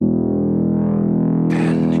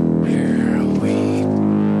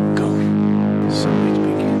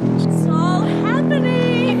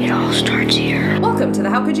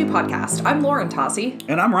Podcast. I'm Lauren Tossi.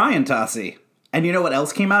 And I'm Ryan Tossi. And you know what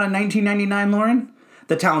else came out in 1999, Lauren?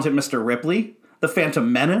 The Talented Mr. Ripley, The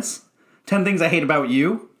Phantom Menace, 10 Things I Hate About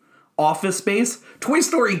You, Office Space, Toy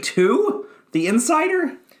Story 2, The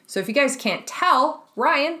Insider. So if you guys can't tell,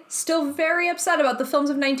 Ryan still very upset about the films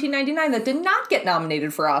of 1999 that did not get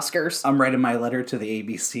nominated for Oscars. I'm writing my letter to the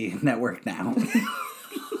ABC network now.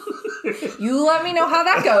 You let me know how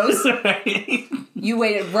that goes. You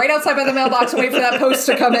waited right outside by the mailbox and wait for that post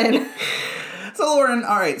to come in. So, Lauren,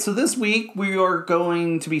 all right, so this week we are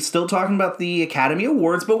going to be still talking about the Academy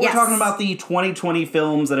Awards, but we're talking about the 2020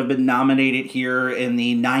 films that have been nominated here in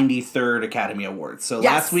the 93rd Academy Awards. So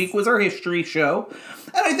last week was our history show,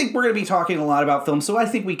 and I think we're going to be talking a lot about films, so I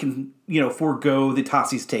think we can, forego the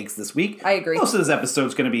Tossi's takes this week. I agree. Most of this episode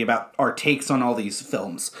is going to be about our takes on all these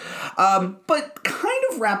films. But kind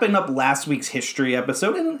of wrapping up last week's history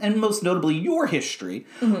episode, and most notably your history,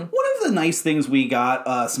 one of the nice things we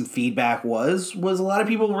got some feedback was a lot of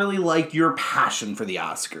people really liked your passion for the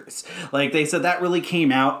Oscars. Like, they said that really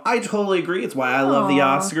came out. I totally agree. It's why I love the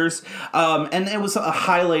Oscars. And it was a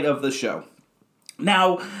highlight of the show.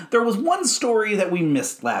 Now, there was one story that we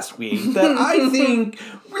missed last week that I think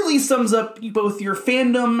really sums up both your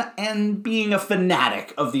fandom and being a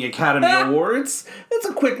fanatic of the Academy Awards. It's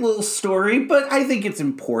a quick little story, but I think it's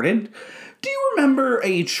important. Do you remember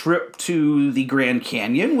a trip to the Grand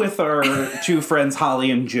Canyon with our two friends,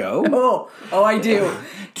 Holly and Joe? Oh, I do.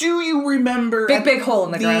 Do you remember big hole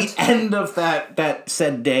in the ground. The end of that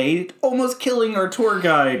said day, almost killing our tour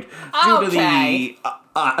guide due to the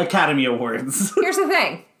Academy Awards? Here's the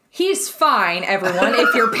thing. He's fine, everyone,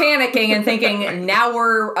 if you're panicking and thinking, now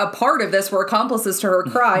we're a part of this, we're accomplices to her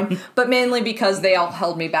crime, but mainly because they all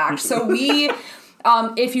held me back. So we...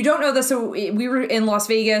 if you don't know this, so we were in Las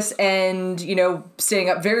Vegas and,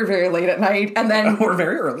 staying up very, very late at night, and then... Or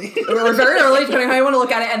very early. Or very early, depending on how you want to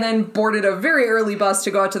look at it, and then boarded a very early bus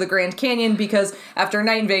to go out to the Grand Canyon, because after a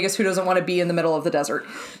night in Vegas, who doesn't want to be in the middle of the desert?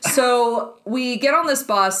 So we get on this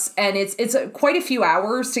bus, and it's quite a few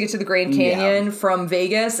hours to get to the Grand Canyon from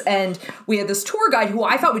Vegas, and we had this tour guide who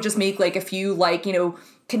I thought would just make, a few,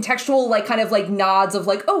 contextual, kind of nods of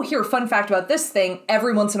oh, here, fun fact about this thing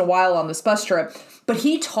every once in a while on this bus trip. But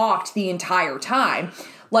he talked the entire time.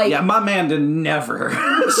 My man did never.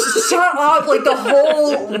 Shut up, the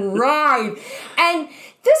whole ride. And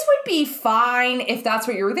this would be fine if that's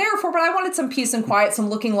what you were there for, but I wanted some peace and quiet, some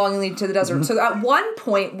looking longingly to the desert. So at one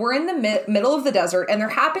point, we're in the middle of the desert, and there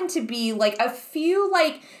happened to be, a few,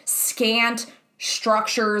 scant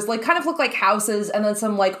structures, kind of look like houses, and then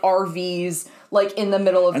some, RVs, in the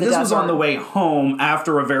middle of the desert. And this was on the way home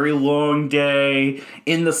after a very long day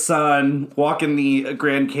in the sun, walking the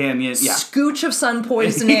Grand Canyon. Yeah. Scooch of sun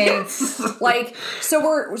poisoning. So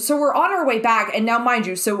we're on our way back, and now mind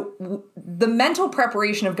you, so the mental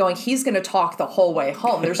preparation of going, he's going to talk the whole way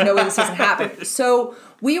home. There's no way this doesn't happen. So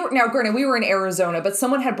we were in Arizona, but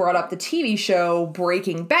someone had brought up the TV show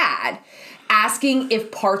Breaking Bad, asking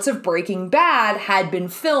if parts of Breaking Bad had been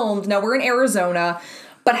filmed. Now we're in Arizona,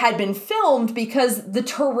 but had been filmed because the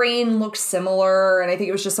terrain looked similar, and I think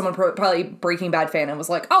it was just someone probably Breaking Bad fan and was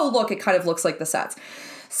like, oh, look, it kind of looks like the sets.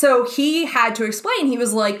 So he had to explain. He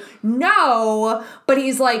was like, no, but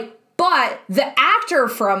he's like, but the actor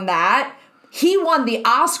from that, he won the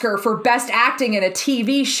Oscar for Best Acting in a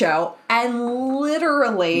TV show, and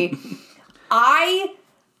literally, I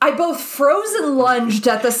both froze and lunged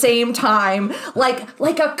at the same time, like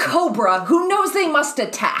a cobra who knows they must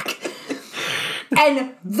attack.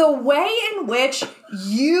 And the way in which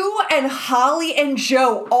you and Holly and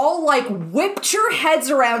Joe all whipped your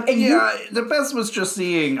heads around, and the best was just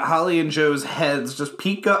seeing Holly and Joe's heads just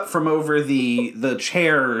peek up from over the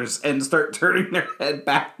chairs and start turning their head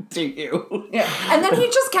back to you. Yeah, and then he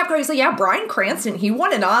just kept going. He's like, "Yeah, Bryan Cranston, he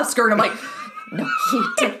won an Oscar," and I'm like, no, he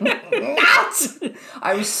did not.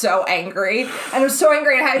 I was so angry. And I was so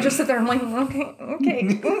angry, I had to just sit there and I'm like,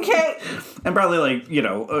 okay. And probably,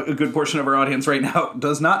 a good portion of our audience right now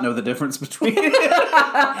does not know the difference between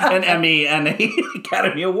an Emmy and an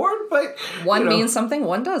Academy Award, but... One means something,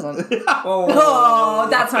 one doesn't. Oh,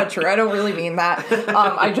 that's not true. I don't really mean that.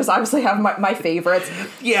 I just obviously have my favorites.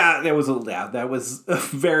 Yeah, that was a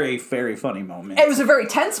very, very funny moment. It was a very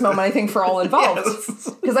tense moment, I think, for all involved.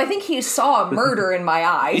 Because I think he saw murder in my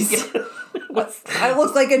eyes. I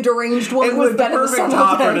looked like a deranged woman who had been in the sun all day. It was the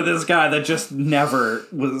perfect topper to this guy that just never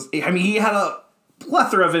was... I mean, he had a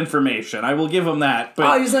plethora of information. I will give him that.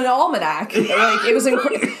 But it was an almanac. It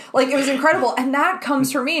was incredible. And that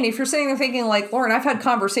comes from me. And if you're sitting there thinking like, Lauren, I've had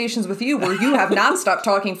conversations with you where you have not stopped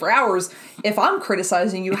talking for hours. If I'm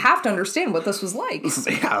criticizing, you have to understand what this was like.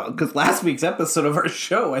 Yeah, because last week's episode of our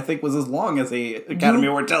show, I think, was as long as the Academy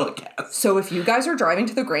Award telecast. So if you guys are driving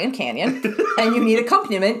to the Grand Canyon and you need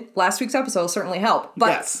accompaniment, last week's episode will certainly help. But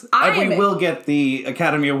yes, and we will get the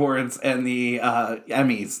Academy Awards and the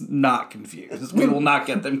Emmys not confused. We will not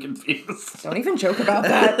get them confused. Don't even joke about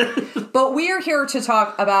that. But we are here to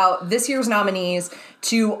talk about this year's nominees,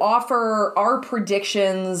 to offer our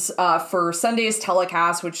predictions for Sunday's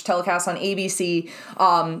telecast, which telecasts on ABC.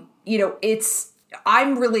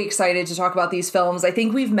 I'm really excited to talk about these films. I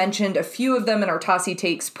think we've mentioned a few of them in our Tossie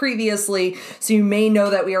Takes previously, so you may know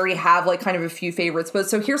that we already have like kind of a few favorites. But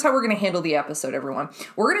so here's how we're going to handle the episode, everyone.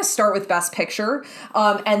 We're going to start with Best Picture,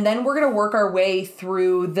 and then we're going to work our way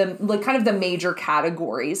through the major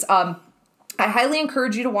categories. I highly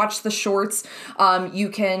encourage you to watch the shorts.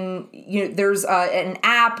 There's an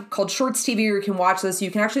app called Shorts TV where you can watch this.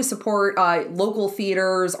 You can actually support local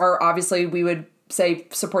theaters, or obviously we would say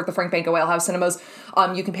support the Frank Banco Alehouse Cinemas.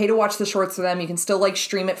 You can pay to watch the shorts for them. You can still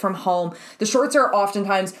stream it from home. The shorts are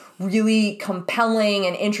oftentimes really compelling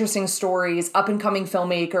and interesting stories, up and coming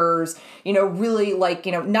filmmakers, really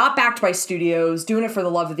not backed by studios, doing it for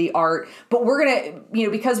the love of the art. But we're going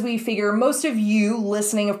to, because we figure most of you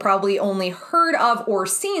listening have probably only heard of or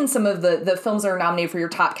seen some of the films that are nominated for your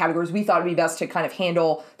top categories, we thought it'd be best to kind of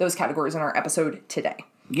handle those categories in our episode today.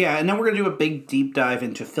 Yeah, and then we're going to do a big deep dive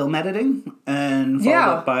into film editing and followed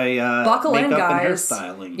up by buckle makeup in, guys. and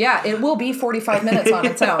hairstyling. Yeah, it will be 45 minutes on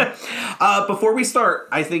its own. Before we start,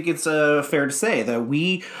 I think it's fair to say that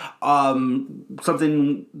we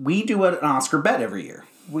do an Oscar bet every year.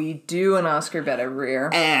 We do an Oscar bet every year,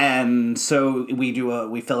 and so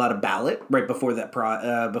we fill out a ballot right before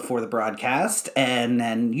before the broadcast, and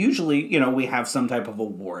then usually we have some type of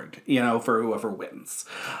award for whoever wins.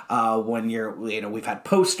 One year we've had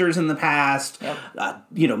posters in the past, yep.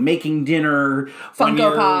 Making dinner.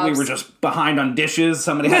 Funko Pops. We were just behind on dishes.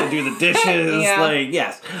 Somebody had to do the dishes.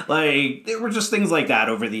 Yeah. There were just things like that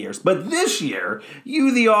over the years. But this year,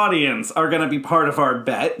 you, the audience, are going to be part of our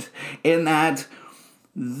bet in that.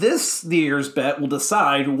 This year's bet will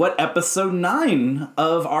decide what episode 9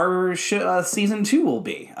 of our season 2 will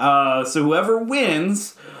be. So whoever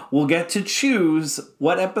wins will get to choose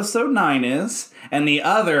what episode 9 is, and the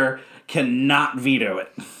other cannot veto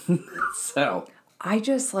it. So I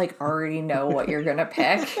just already know what you're gonna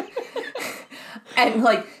pick, and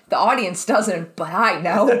the audience doesn't, but I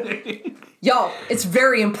know. Yo, it's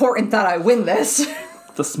very important that I win this.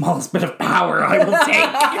 The smallest bit of power I will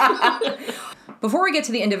take. Before we get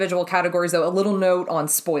to the individual categories, though, a little note on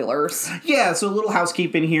spoilers. Yeah, so a little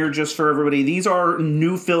housekeeping here just for everybody. These are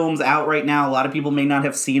new films out right now. A lot of people may not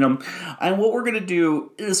have seen them. And what we're going to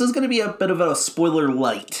do, this is going to be a bit of a spoiler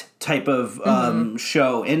light type of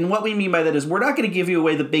show. And what we mean by that is we're not going to give you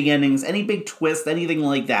away the big endings, any big twists, anything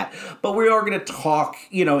like that. But we are going to talk,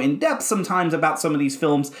 in depth sometimes about some of these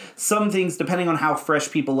films. Some things, depending on how fresh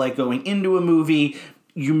people like going into a movie,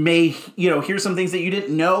 you may, hear some things that you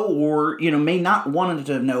didn't know or, may not wanted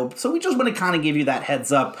to know. So we just want to kind of give you that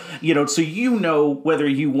heads up, so whether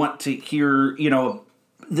you want to hear,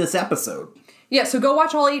 this episode. Yeah, so go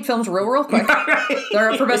watch all 8 films real quick.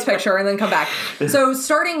 They're up for Best Picture, and then come back. So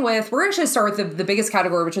we're going to start with the biggest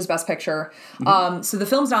category, which is Best Picture. Mm-hmm. So the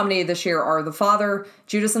films nominated this year are The Father,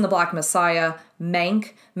 Judas and the Black Messiah,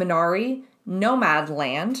 Mank, Minari,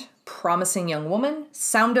 Nomadland, Promising Young Woman,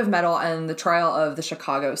 Sound of Metal, and The Trial of the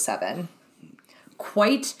Chicago 7.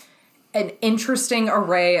 Quite an interesting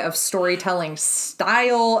array of storytelling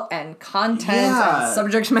style and content and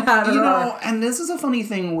subject matter. And this is a funny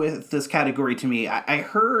thing with this category to me. I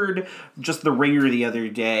heard just The Ringer the other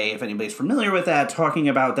day, if anybody's familiar with that, talking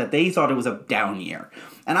about that they thought it was a down year.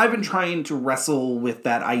 And I've been trying to wrestle with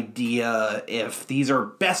that idea if these are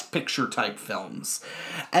best picture type films.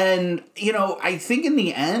 And, I think in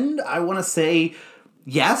the end, I want to say,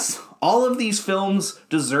 yes, all of these films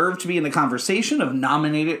deserve to be in the conversation of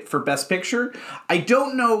nominated for Best Picture. I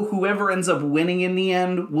don't know whoever ends up winning in the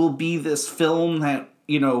end will be this film that,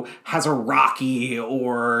 has a Rocky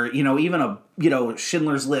or, even a,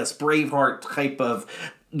 Schindler's List, Braveheart type of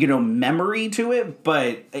memory to it,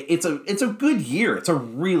 but it's a good year. It's a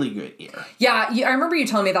really good year. Yeah, I remember you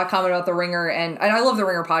telling me that comment about The Ringer, and I love The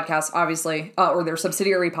Ringer podcast, obviously, or their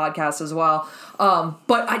subsidiary podcast as well.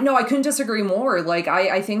 But I couldn't disagree more.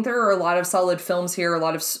 I think there are a lot of solid films here, a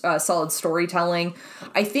lot of solid storytelling.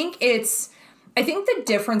 I think it's I think the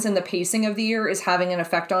difference in the pacing of the year is having an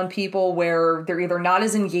effect on people where they're either not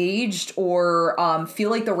as engaged or feel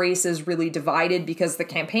like the race is really divided because the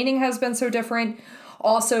campaigning has been so different.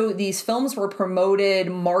 Also, these films were promoted,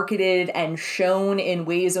 marketed, and shown in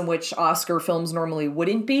ways in which Oscar films normally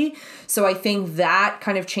wouldn't be. So I think that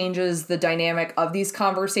kind of changes the dynamic of these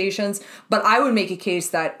conversations. But I would make a case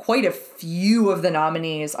that quite a few of the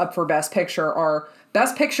nominees up for Best Picture are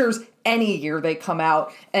Best Pictures any year they come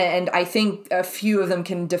out. And I think a few of them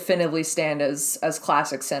can definitively stand as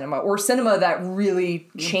classic cinema or cinema that really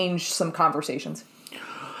changed some conversations.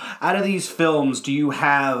 Out of these films, do you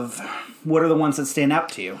have... What are the ones that stand out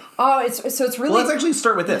to you? Oh, it's really... Well, let's actually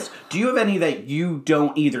start with this. Do you have any that you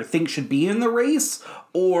don't either think should be in the race,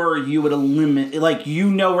 or you would eliminate... Like,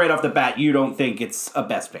 you know right off the bat you don't think it's a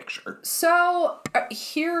Best Picture? So,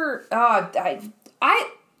 here...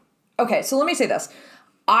 Okay, so let me say this.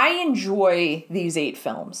 I enjoy these 8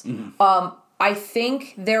 films. Mm-hmm. I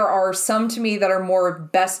think there are some to me that are more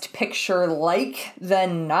Best Picture-like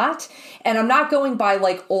than not. And I'm not going by,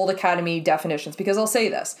 like, old Academy definitions, because I'll say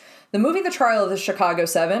this. The movie The Trial of the Chicago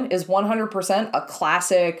 7 is 100% a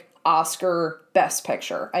classic Oscar Best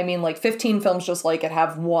Picture. I mean, like, 15 films just like it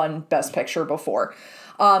have won Best Picture before.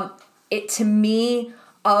 To me,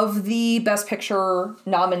 of the Best Picture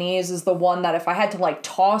nominees, is the one that if I had to, like,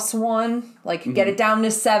 toss one, like, get it down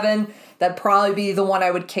to 7, that'd probably be the one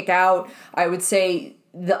I would kick out. I would say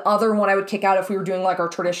the other one I would kick out if we were doing, like, our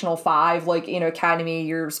traditional 5, like, you know, Academy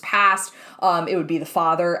years past, it would be The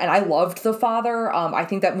Father. And I loved The Father. I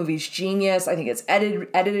think that movie's genius. I think it's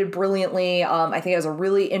edited brilliantly. I think it has a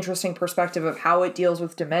really interesting perspective of how it deals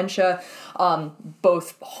with dementia,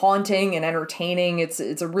 both haunting and entertaining. It's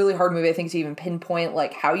a really hard movie, I think, to even pinpoint,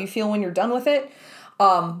 like, how you feel when you're done with it.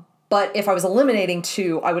 But if I was eliminating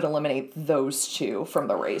 2, I would eliminate those 2 from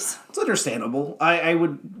the race. It's understandable. I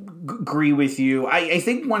would agree with you. I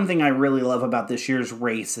think one thing I really love about this year's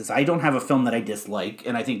race is I don't have a film that I dislike,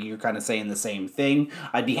 and I think you're kind of saying the same thing.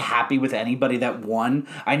 I'd be happy with anybody that won.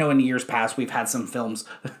 I know in years past we've had some films,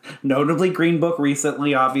 notably Green Book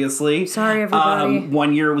recently, obviously. Sorry, everybody.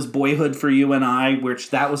 One year it was Boyhood for you and I,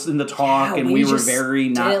 which that was in the talk, and we were very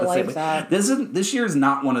not the same. That. This year is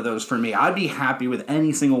not one of those for me. I'd be happy with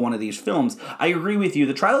any single one of these films. I agree with you.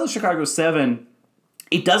 The Trial of the Chicago 7,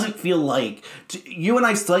 it doesn't feel like... You and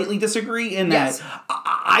I slightly disagree in that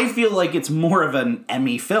I feel like it's more of an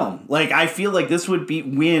Emmy film. Like, I feel like this would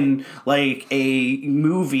win, like, a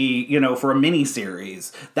movie, you know, for a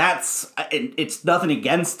miniseries. It's nothing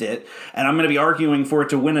against it, and I'm going to be arguing for it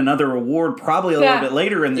to win another award probably a little bit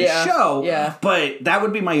later in this show, but that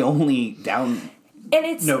would be my only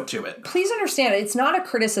note to it. Please understand, it's not a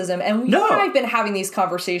criticism, and you and I have been having these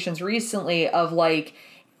conversations recently of, like,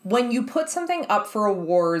 when you put something up for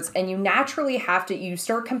awards and you naturally you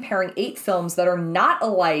start comparing 8 films that are not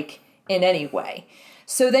alike in any way.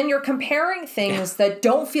 So then you're comparing things that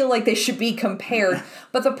don't feel like they should be compared.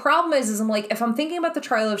 But the problem is I'm like, if I'm thinking about The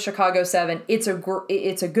Trial of Chicago 7, it's a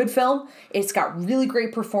good film. It's got really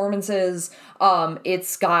great performances.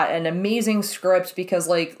 It's got an amazing script because,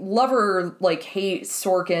 like, love or, like, hate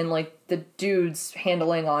Sorkin, like, the dude's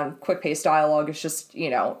handling on quick-paced dialogue is just, you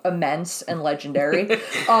know, immense and legendary.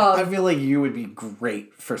 I feel like you would be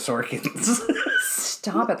great for Sorkin's.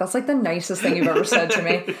 Stop it. That's, like, the nicest thing you've ever said to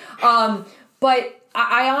me. But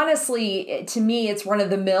I honestly, to me, it's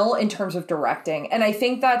run-of-the-mill in terms of directing. And I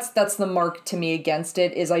think that's the mark to me against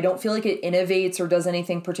it, is I don't feel like it innovates or does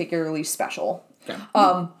anything particularly special. Okay.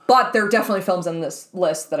 But there are definitely films on this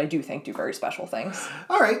list that I do think do very special things.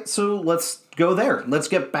 All right, so let's go there. Let's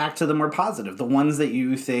get back to the more positive. The ones that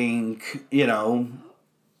you think, you know,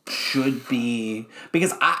 should be...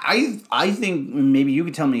 Because I think maybe you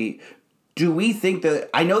could tell me, do we think that...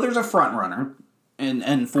 I know there's a front runner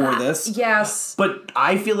and for this. Yes. But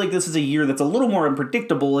I feel like this is a year that's a little more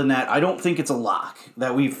unpredictable in that I don't think it's a lock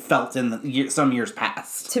that we've felt in some years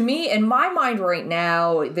past. To me, in my mind right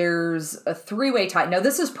now, there's a 3-way tie. Now,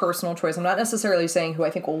 this is personal choice. I'm not necessarily saying who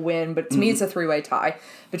I think will win, but to me, it's a 3-way tie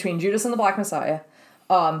between Judas and the Black Messiah,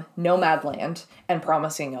 Nomadland, and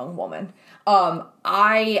Promising Young Woman.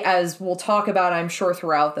 As we'll talk about, I'm sure,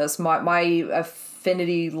 throughout this, my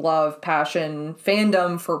affinity, love, passion,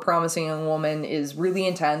 fandom for Promising Young Woman is really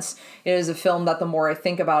intense. It is a film that the more I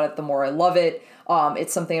think about it, the more I love it.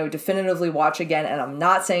 It's something I would definitively watch again, and I'm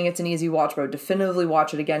not saying it's an easy watch, but I would definitively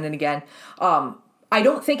watch it again and again. I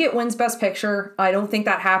don't think it wins Best Picture. I don't think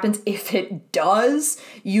that happens. If it does,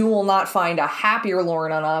 you will not find a happier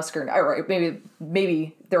Lauren on Oscar. All right,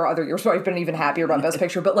 maybe there are other years where I've been even happier about Best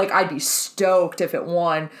Picture, but, like, I'd be stoked if it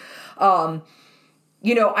won.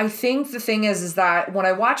 I think the thing is that when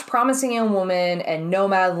I watch Promising Young Woman and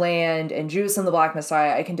Nomadland and Judas and the Black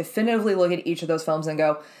Messiah, I can definitively look at each of those films and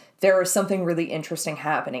go, there is something really interesting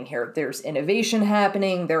happening here. There's innovation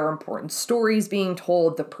happening. There are important stories being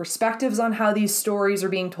told. The perspectives on how these stories are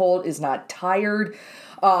being told is not tired.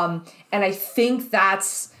 And I think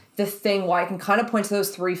that's the thing why I can kind of point to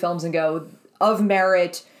those three films and go, of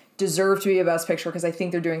merit, deserve to be a Best Picture, because I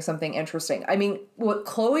think they're doing something interesting. I mean, what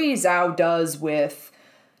Chloe Zhao does with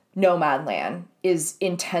Nomadland is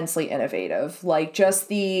intensely innovative. Like, just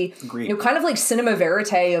the kind of like cinema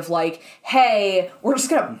verite of like, hey, we're just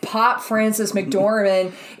gonna pop Frances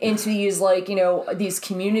McDormand into these like, these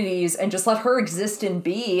communities and just let her exist and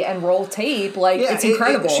be and roll tape. Like, it's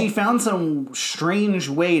incredible. She found some strange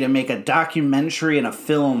way to make a documentary and a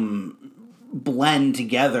film blend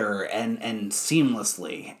together and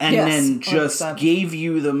seamlessly, and then just 100%. Gave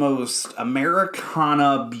you the most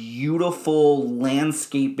Americana, beautiful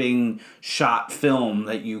landscaping shot film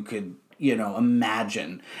that you could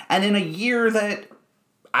imagine, and in a year that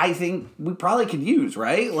I think we probably could use,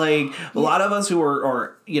 right? Like, a lot of us who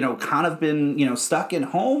are kind of been stuck in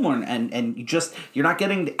home, and you're not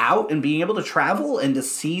getting out and being able to travel and to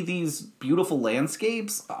see these beautiful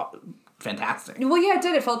landscapes. Fantastic. Well, yeah, it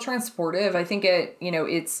did. It felt transportive. I think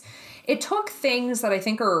it took things that I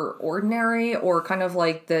think are ordinary, or kind of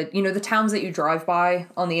like the towns that you drive by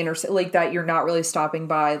on the interstate, like that you're not really stopping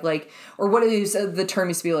by, like, or what is the term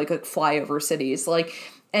used to be like flyover cities, like,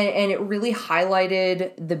 and it really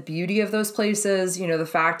highlighted the beauty of those places. The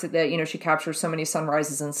fact that, she captures so many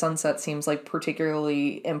sunrises and sunsets seems like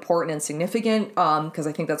particularly important and significant, because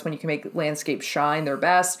I think that's when you can make landscapes shine their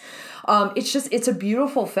best. It's a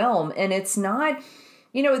beautiful film, and it's not,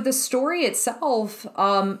 the story itself,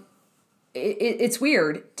 it's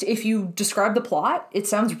weird. If you describe the plot, it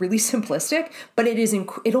sounds really simplistic, but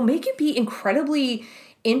it'll make you be incredibly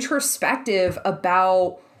introspective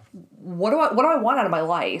about what do I want out of my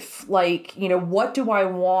life? Like, what do I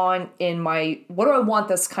want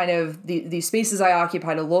this kind of the spaces I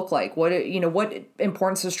occupy to look like? What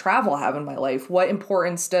importance does travel have in my life? What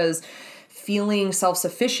importance does feeling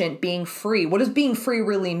self-sufficient, being free? What does being free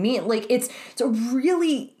really mean? Like, it's a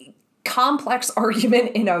really complex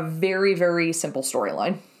argument in a very, very simple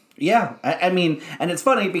storyline. Yeah, I mean, and it's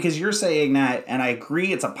funny because you're saying that, and I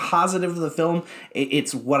agree, it's a positive of the film.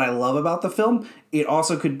 It's what I love about the film. It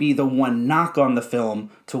also could be the one knock on the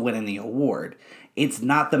film to winning the award. It's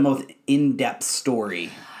not the most in-depth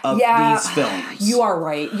story of these films. You are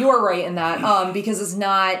right. You are right in that, because it's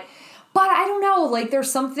not... But I don't know, like,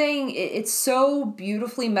 there's something... It's so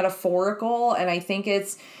beautifully metaphorical, and I think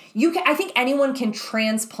it's... I think anyone can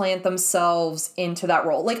transplant themselves into that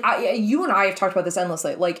role. Like, you and I have talked about this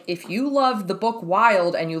endlessly. Like, if you love the book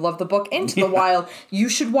Wild and you love the book Into the Wild, you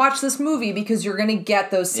should watch this movie because you're going to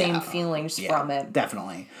get those same feelings from it.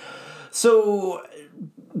 Definitely. So,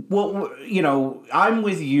 well, I'm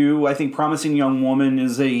with you. I think Promising Young Woman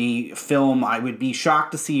is a film I would be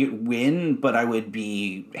shocked to see it win, but I would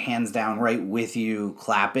be hands down right with you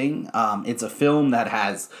clapping. It's a film that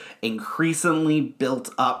has increasingly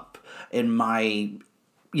built up in my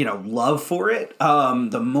love for it.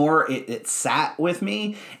 The more it sat with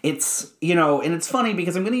me, it's, and it's funny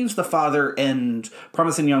because I'm going to use The Father and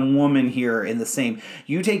Promising Young Woman here in the same.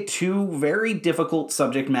 You take two very difficult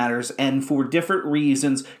subject matters and for different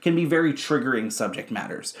reasons can be very triggering subject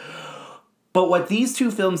matters. But what these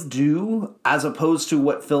two films do, as opposed to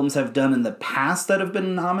what films have done in the past that have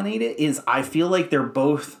been nominated, is I feel like they're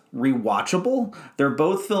both rewatchable. They're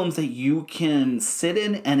both films that you can sit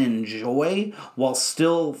in and enjoy while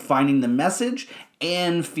still finding the message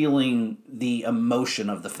and feeling the emotion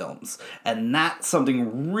of the films. And that's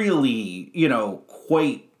something really,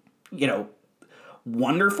 quite,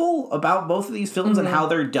 wonderful about both of these films and how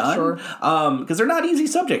they're done, because they're not easy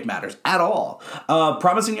subject matters at all.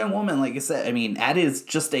 Promising Young Woman, like I said, I mean, that is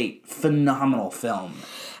just a phenomenal film.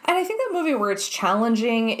 And I think that movie where it's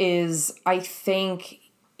challenging is, I think,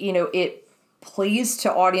 it plays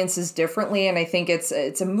to audiences differently, and I think it's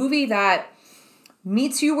a movie that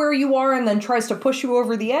meets you where you are and then tries to push you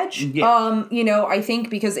over the edge. I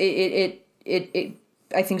think because it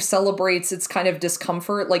I think celebrates its kind of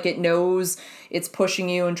discomfort. Like, it knows it's pushing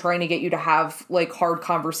you and trying to get you to have like hard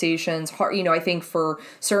conversations. I think for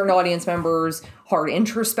certain audience members, hard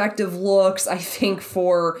introspective looks. I think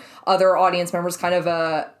for other audience members, kind of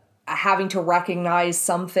having to recognize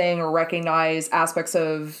something or recognize aspects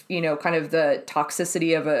of, kind of the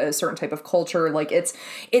toxicity of a certain type of culture. Like it's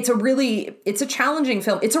a challenging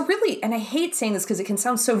film. And I hate saying this because it can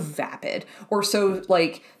sound so vapid or so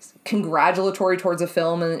like congratulatory towards a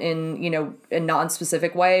film in a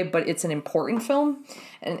non-specific way, but it's an important film.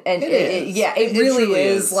 And it really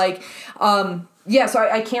is. Like, so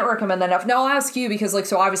I can't recommend that enough. Now I'll ask you because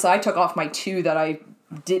so obviously I took off my 2 that I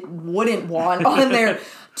wouldn't want on there.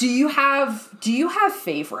 Do you have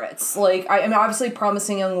favorites? Like, I mean, obviously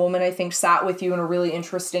Promising Young Woman, I think, sat with you in a really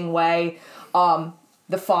interesting way.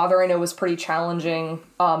 The Father, I know, was pretty challenging.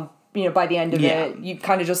 By the end of it, you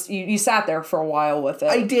kind of just, you sat there for a while with it.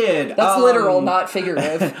 I did. That's literal, not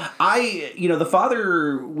figurative. The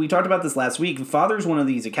Father, we talked about this last week. The Father's one of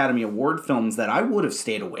these Academy Award films that I would have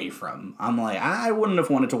stayed away from. I'm like, I wouldn't have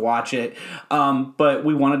wanted to watch it. But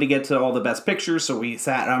we wanted to get to all the best pictures, so we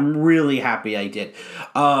sat, and I'm really happy I did.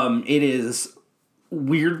 It is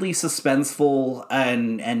weirdly suspenseful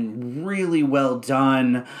and really well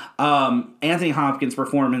done. Anthony Hopkins'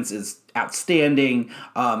 performance is outstanding.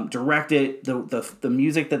 Directed, the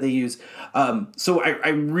music that they use. So I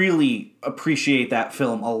really appreciate that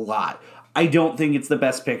film a lot. I don't think it's the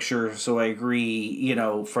best picture, so I agree,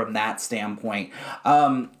 from that standpoint.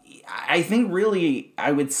 I think really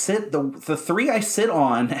I would sit, the 3 I sit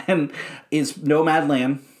on and is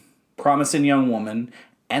Nomadland, Promising Young Woman,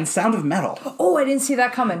 and Sound of Metal. Oh, I didn't see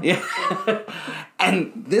that coming. Yeah.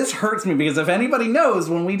 And this hurts me because if anybody knows,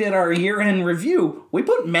 when we did our year-end review, we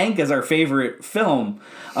put Mank as our favorite film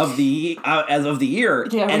of the as of the year.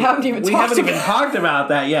 Yeah, we haven't even talked about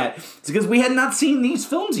that yet. It's because we had not seen these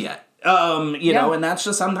films yet. You know, and that's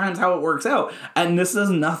just sometimes how it works out. And this is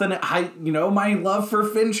nothing. My love for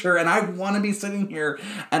Fincher, and I want to be sitting here,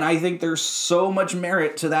 and I think there's so much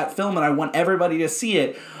merit to that film, and I want everybody to see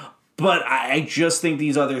it. But I just think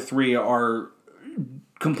these other 3 are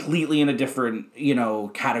completely in a different,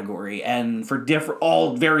 category, and for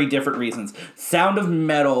all very different reasons. Sound of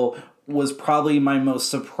Metal was probably my most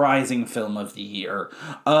surprising film of the year.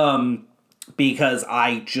 Because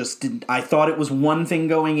I thought it was one thing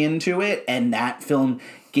going into it, and that film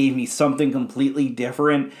gave me something completely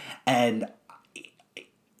different, and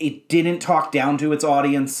it didn't talk down to its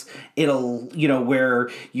audience. Where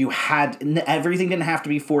you had, everything didn't have to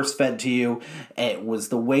be force-fed to you. It was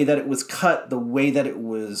the way that it was cut, the way that it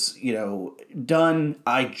was, done.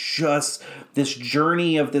 This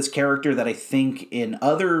journey of this character that I think in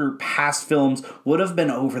other past films would have been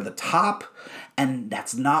over the top. And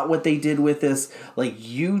that's not what they did with this. Like,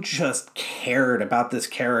 you just cared about this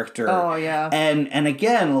character. Oh, yeah. And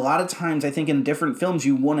again, a lot of times, I think in different films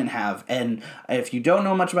you wouldn't have. And if you don't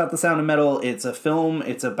know much about The Sound of Metal, it's a film.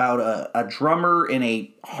 It's about a drummer in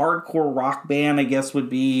a hardcore rock band, I guess would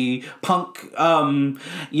be punk,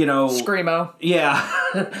 Screamo. Yeah.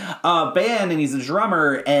 Band, and he's a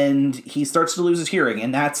drummer, and he starts to lose his hearing.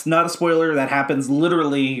 And that's not a spoiler. That happens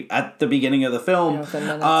literally at the beginning of the film.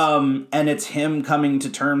 And it's him coming to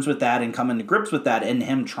terms with that and coming to grips with that, and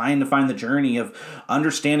him trying to find the journey of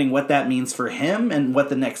understanding what that means for him and what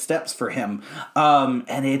the next steps for him.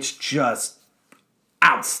 And it's just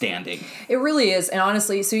outstanding. It really is. And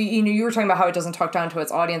honestly, so you were talking about how it doesn't talk down to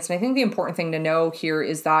its audience, and I think the important thing to know here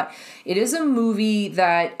is that it is a movie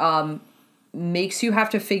that makes you have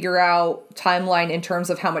to figure out timeline in terms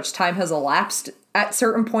of how much time has elapsed at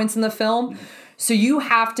certain points in the film. So you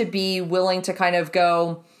have to be willing to kind of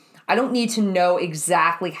go, I don't need to know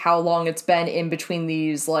exactly how long it's been in between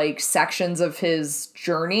these, like, sections of his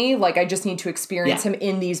journey. Like, I just need to experience him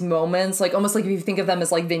in these moments. Like, almost like if you think of them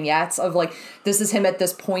as, like, vignettes of, like, this is him at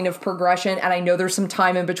this point of progression, and I know there's some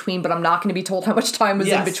time in between, but I'm not going to be told how much time was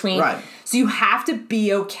in between. Right. So you have to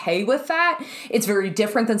be okay with that. It's very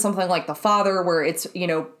different than something like The Father, where it's,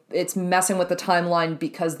 it's messing with the timeline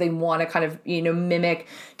because they want to kind of, mimic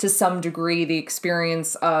to some degree the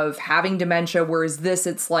experience of having dementia. Whereas this,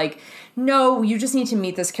 it's like, no, you just need to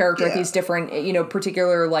meet this character at these different,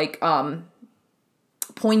 particular, like,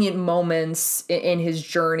 poignant moments in his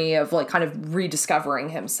journey of, like, kind of rediscovering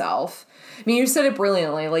himself. I mean, you said it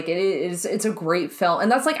brilliantly. Like, it's a great film.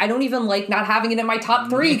 And that's, like, I don't even like not having it in my top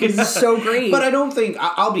 3 because it's so great. But I don't think,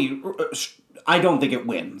 I don't think it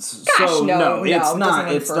wins. Gosh, so no, it's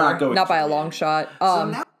not. It's not going. Not by a long shot. So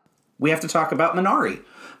now we have to talk about Minari,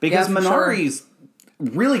 because Minari's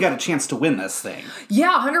really got a chance to win this thing.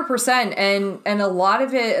 Yeah, 100%, and a lot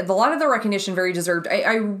of the recognition very deserved.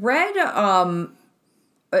 I read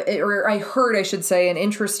or I heard, I should say, an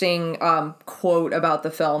interesting quote about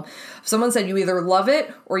the film. Someone said, you either love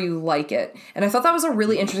it or you like it. And I thought that was a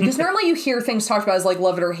really interesting, because normally you hear things talked about as, like,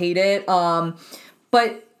 love it or hate it.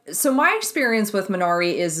 But so my experience with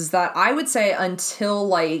Minari is that I would say until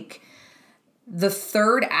like the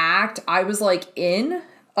third act, I was like in.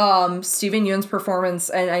 Steven Yeun's performance,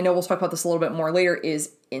 and I know we'll talk about this a little bit more later,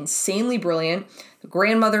 is insanely brilliant. The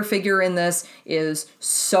grandmother figure in this is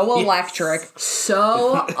so electric,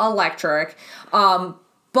 so electric.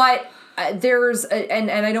 But there's and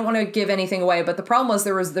I don't want to give anything away, but the problem was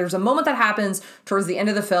there's a moment that happens towards the end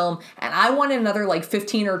of the film, and I wanted another like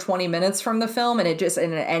 15 or 20 minutes from the film, and it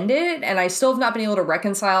ended, and I still have not been able to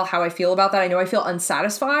reconcile how I feel about that. I know I feel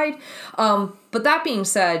unsatisfied, but that being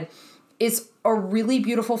said, it's a really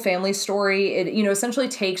beautiful family story. It, essentially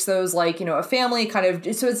takes those, like, a family kind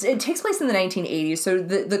of, so it takes place in the 1980s. So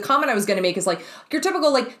the comment I was going to make is like your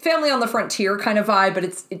typical like family on the frontier kind of vibe, but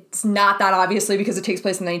it's not that, obviously, because it takes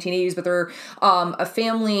place in the 1980s, but they're a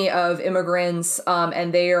family of immigrants,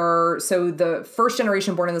 and they are, so the first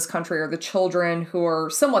generation born in this country are the children who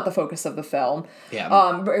are somewhat the focus of the film,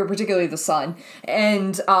 particularly the son.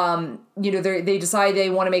 And, they decide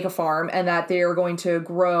they want to make a farm and that they are going to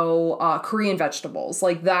grow Korean vegetables.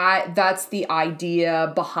 Like that's the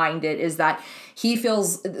idea behind it, is that he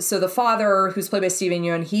feels, so the father, who's played by Steven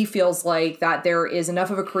Yeun, he feels like that there is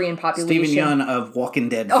enough of a Korean population. Steven Yeun of Walking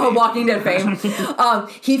Dead fame. Oh, Walking Dead fame.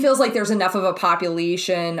 He feels like there's enough of a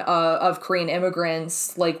population of Korean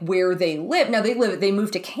immigrants, like where they live. Now they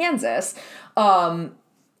move to Kansas,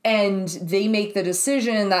 and they make the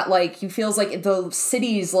decision that, like, he feels like the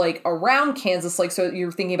cities, like, around Kansas, like, so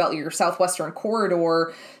you're thinking about your southwestern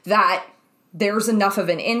corridor, that there's enough of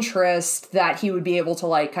an interest that he would be able to,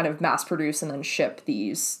 like, kind of mass produce and then ship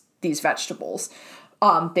these vegetables.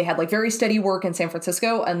 They had, like, very steady work in San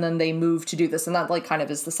Francisco, and then they moved to do this, and that, like, kind of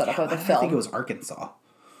is the setup of the film. I think it was Arkansas.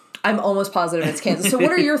 I'm almost positive it's Kansas. So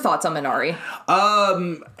what are your thoughts on Minari?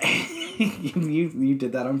 You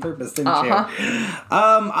did that on purpose, didn't you?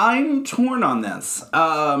 I'm torn on this.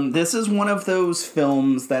 This is one of those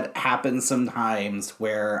films that happens sometimes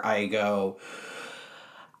where I go,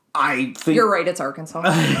 I think... You're right, it's Arkansas.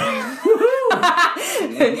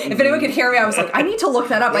 If anyone could hear me, I was like, I need to look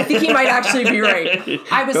that up. I think he might actually be right.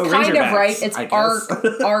 I was kind of right. It's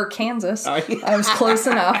Arkansas. I was close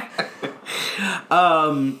enough.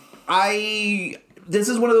 This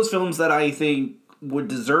is one of those films that I think would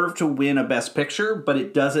deserve to win a Best Picture, but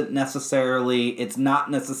it's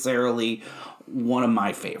not necessarily one of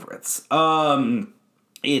my favorites.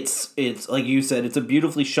 It's like you said, it's a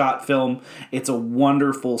beautifully shot film. It's a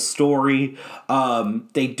wonderful story.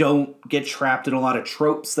 They don't get trapped in a lot of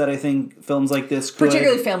tropes that I think films like this could.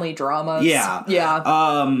 Particularly family dramas. Yeah.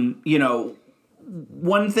 Yeah.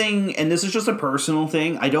 One thing, and this is just a personal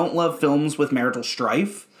thing, I don't love films with marital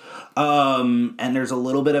strife. And there's a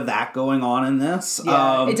little bit of that going on in this.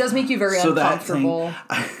 Yeah, it does make you very uncomfortable.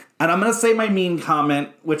 And I'm going to say my mean comment,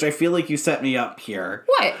 which I feel like you set me up here.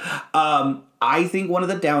 What? I think one of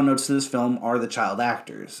the down notes to this film are the child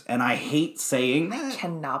actors. And I hate saying that. I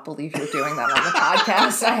cannot believe you're doing that on the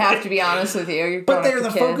podcast. I have to be honest with you. But they're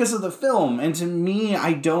the focus of the film. And to me,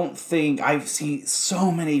 I don't think I see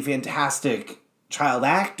so many fantastic child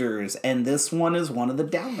actors, and this one is one of the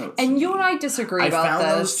down notes. And you and I disagree about this. I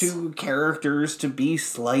found those two characters to be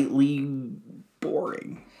slightly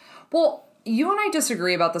boring. Well, you and I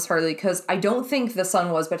disagree about this, Harley, because I don't think the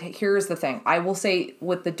son was, but here's the thing. I will say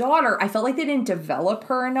with the daughter, I felt like they didn't develop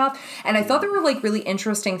her enough, and I thought there were, like, really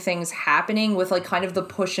interesting things happening with, like, kind of the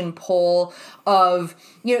push and pull of,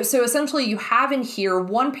 so essentially you have in here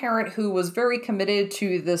one parent who was very committed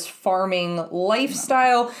to this farming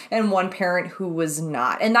lifestyle and one parent who was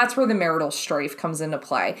not. And that's where the marital strife comes into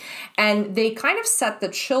play. And they kind of set the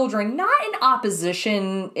children not in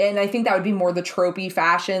opposition, and I think that would be more the tropey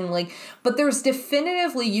fashion, like, but there's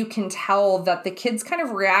definitively, you can tell that the kids kind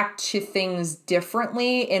of react to things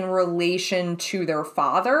differently in relation to their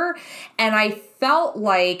father. And I felt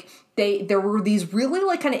like there were these really,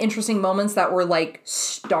 like, kind of interesting moments that were, like,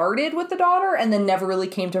 started with the daughter and then never really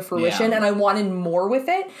came to fruition, and I wanted more with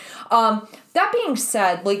it. That being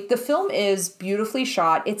said, like, the film is beautifully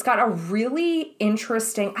shot. It's got a really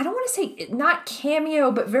interesting, I don't want to say not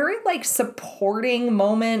cameo, but very, like, supporting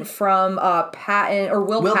moment from Patton or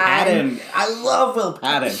Will Patton. I love Will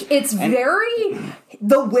Patton. It's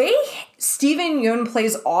the way Steven Yeun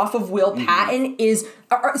plays off of Will Patton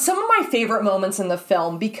are some of my favorite moments in the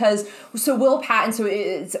film, because Will Patton, so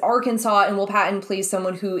it's Arkansas, and Will Patton plays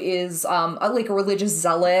someone who is like a religious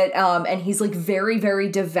zealot, and he's, like, very, very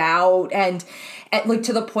devout, and like,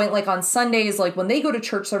 to the point, like, on Sundays, like, when they go to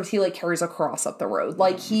church service, he, like, carries a cross up the road.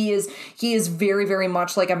 Like, he is very, very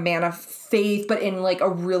much, like, a man of faith, but in, like, a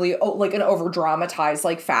really, like, an over dramatized,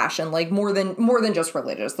 like, fashion, like, more than just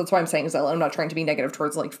religious. That's why I'm saying is that I'm not trying to be negative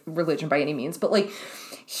towards, like, religion, by any means, but like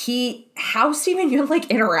how Steven Yeun like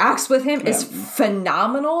interacts with him is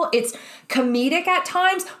phenomenal. It's comedic at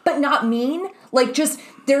times, but not mean. Like, just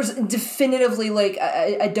there's definitively like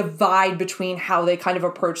a divide between how they kind of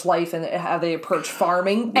approach life and how they approach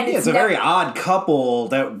farming. And it's a very odd couple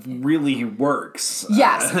that really works.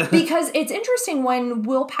 Yes, because it's interesting when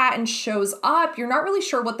Will Patton shows up, you're not really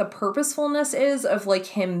sure what the purposefulness is of like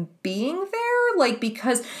him being there. Like,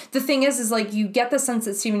 because the thing is like you get the sense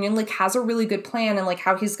that Steven Yeun like has a really good plan and like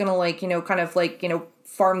how he's gonna like, you know, kind of like, you know,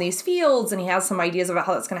 farm these fields, and he has some ideas about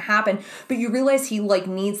how that's going to happen, but you realize he like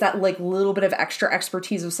needs that like little bit of extra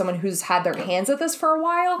expertise of someone who's had their hands at this for a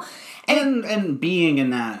while, and being in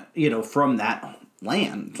that, you know, from that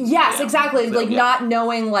land. Yes, exactly. So, like not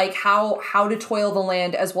knowing like how to toil the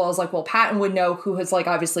land as well as like Will Patton would know, who has like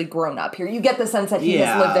obviously grown up here. You get the sense that he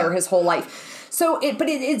has lived there his whole life. So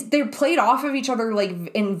they're played off of each other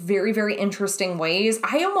like in very, very interesting ways.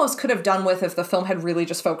 I almost could have done with if the film had really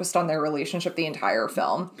just focused on their relationship the entire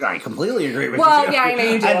film. I completely agree with you. Well, yeah, I know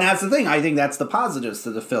you do. And that's the thing. I think that's the positives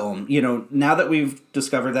to the film. You know, now that we've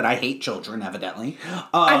discovered that I hate children, evidently.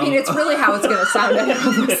 I mean, it's really how it's going to sound to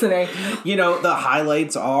him listening. You know, the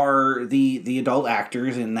highlights are the adult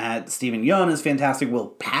actors in that. Steven Yeun is fantastic. Will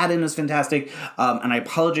Patton is fantastic. And I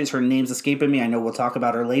apologize, her name's escaping me. I know we'll talk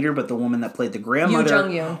about her later, but the woman that played the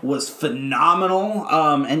grandmother was phenomenal.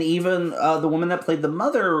 And even the woman that played the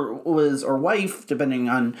mother or wife, depending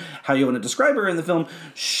on how you want to describe her in the film,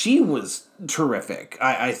 she was terrific,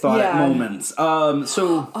 I thought at moments.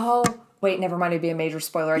 Wait, never mind, it'd be a major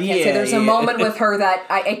spoiler. I can't say. There's a moment with her that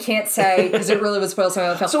I can't say because it really would spoil some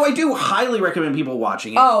of the film. So I do highly recommend people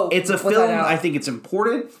watching it. It's a film, I think it's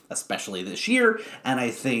important, especially this year, and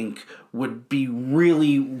I think would be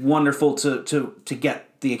really wonderful to get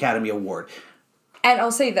the Academy Award. And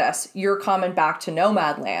I'll say this, your comment back to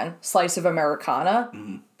Nomadland, Slice of Americana,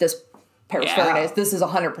 this pairs very nice. This is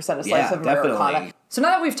 100% a Slice of Americana. Definitely. So now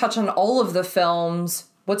that we've touched on all of the films,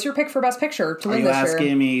 what's your pick for Best Picture to win this year? Are you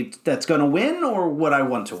asking me that's going to win or what I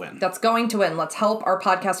want to win? That's going to win. Let's help our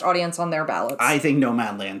podcast audience on their ballots. I think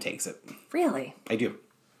Nomadland takes it. Really? I do.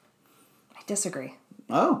 I disagree.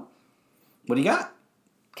 Oh. What do you got?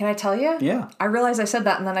 Can I tell you? Yeah. I realized I said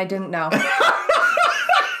that and then I didn't know.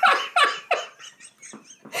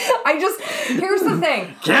 Here's the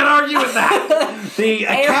thing. Can't argue with that. The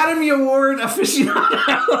Academy Award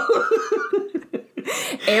aficionado.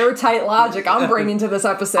 Airtight logic I'm bringing to this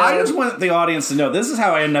episode. I just want the audience to know this is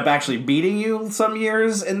how I end up actually beating you some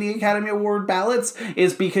years in the Academy Award ballots,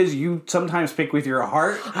 is because you sometimes pick with your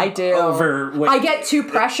heart. I do. I get too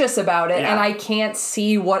precious about it, and I can't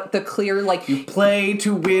see what the clear, like... You play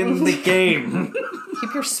to win the game.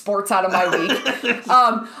 Keep your sports out of my week.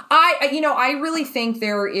 I really think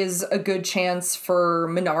there is a good chance for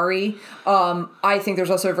Minari. I think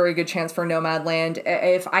there's also a very good chance for Nomadland.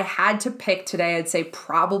 If I had to pick today, I'd say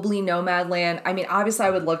probably Nomadland. I mean, obviously, I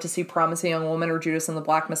would love to see Promising Young Woman or Judas and the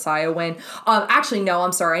Black Messiah win. Actually, no,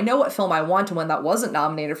 I'm sorry. I know what film I want to win that wasn't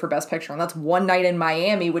nominated for Best Picture, and that's One Night in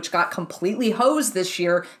Miami, which got completely hosed this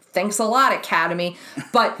year. Thanks a lot, Academy.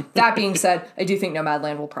 But that being said, I do think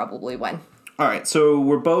Nomadland will probably win. All right, so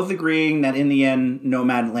we're both agreeing that in the end,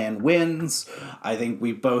 Nomadland wins. I think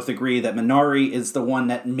we both agree that Minari is the one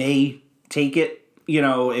that may take it, you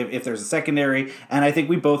know, if there's a secondary. And I think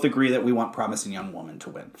we both agree that we want Promising Young Woman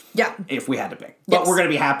to win. Yeah. If we had to pick. But we're going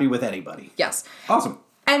to be happy with anybody. Yes. Awesome.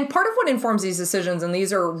 And part of what informs these decisions, and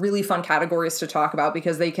these are really fun categories to talk about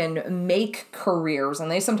because they can make careers,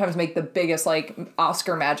 and they sometimes make the biggest, like,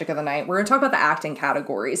 Oscar magic of the night. We're going to talk about the acting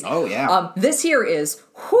categories. Oh, yeah. This year is,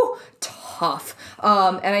 tough.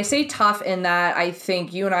 And I say tough in that I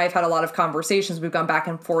think you and I have had a lot of conversations. We've gone back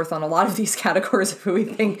and forth on a lot of these categories of who we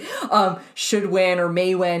think should win or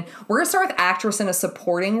may win. We're going to start with actress in a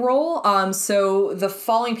supporting role. So the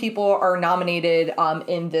following people are nominated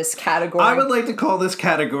in this category. I would like to call this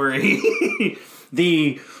category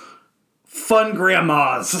the Fun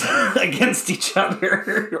Grandmas Against Each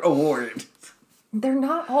Other Award. They're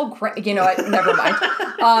not all great. You know what? Never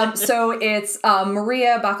mind. So it's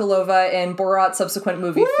Maria Bakalova in Borat's subsequent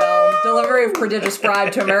movie film, Delivery of Prodigious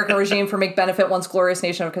Bribe to American Regime for Make Benefit Once Glorious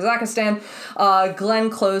Nation of Kazakhstan, Glenn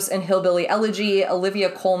Close in Hillbilly Elegy, Olivia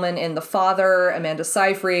Colman in The Father, Amanda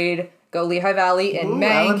Seyfried, Go Lehigh Valley in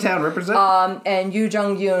May. Allentown, represent. And Yoo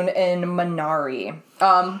Jung-yoon in Minari.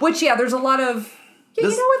 Which, there's a lot of... Yeah,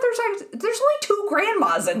 you know what? There's only two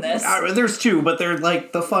grandmas in this. There's two, but they're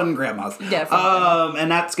like the fun grandmas. Yeah. And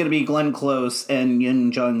that's going to be Glenn Close and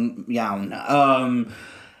Yoon Jung-yoon.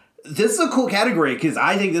 This is a cool category because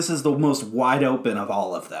I think this is the most wide open of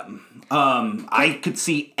all of them. I could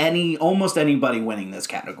see almost anybody winning this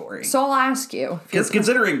category. So I'll ask you. Because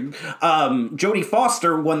considering Jodie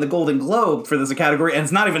Foster won the Golden Globe for this category and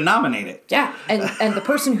is not even nominated. Yeah, and the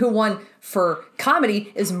person who won for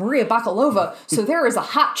comedy is Maria Bakalova, so there is a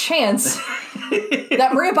hot chance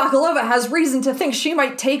that Maria Bakalova has reason to think she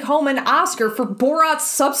might take home an Oscar for Borat's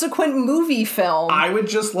subsequent movie film. I would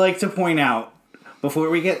just like to point out,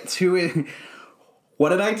 before we get to it, what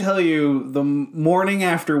did I tell you the morning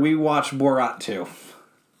after we watched Borat 2?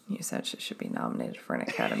 You said she should be nominated for an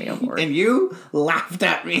Academy Award. And you laughed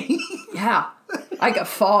at me. Yeah, I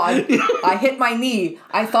guffawed. I hit my knee.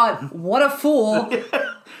 I thought, what a fool.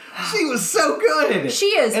 She was so good. She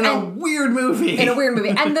is. In a weird movie. In a weird movie.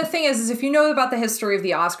 And the thing is if you know about the history of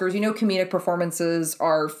the Oscars, you know comedic performances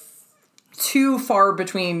are too far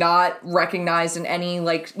between not recognized in any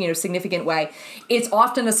significant way. It's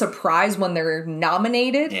often a surprise when they're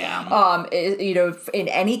nominated. Yeah. In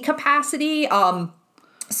any capacity.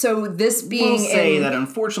 So this being we'll say that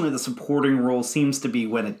unfortunately the supporting role seems to be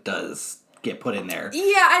when it does get put in there.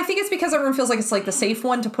 Yeah, I think it's because everyone feels like it's like the safe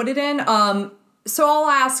one to put it in. So I'll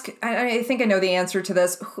ask, I think I know the answer to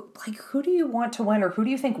this. Who do you want to win, or who do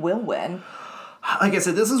you think will win? Like I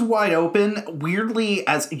said, this is wide open. Weirdly,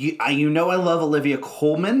 as I love Olivia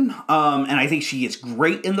Colman, and I think she is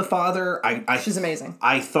great in The Father. She's amazing.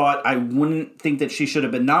 I thought I wouldn't think that she should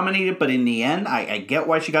have been nominated, but in the end, I get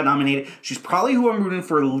why she got nominated. She's probably who I'm rooting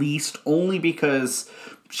for least, only because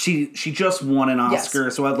she just won an Oscar,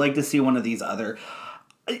 yes. So I'd like to see one of these other.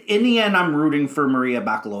 In the end, I'm rooting for Maria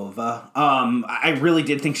Bakalova. I really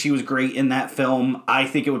did think she was great in that film. I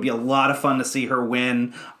think it would be a lot of fun to see her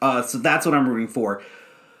win. So that's what I'm rooting for.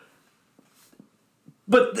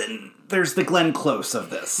 But then there's the Glenn Close of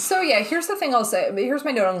this. So yeah, here's the thing I'll say. Here's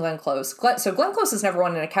my note on Glenn Close. Glenn Close has never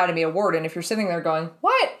won an Academy Award, and if you're sitting there going,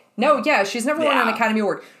 what? No, yeah, she's never won an Academy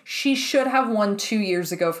Award. She should have won 2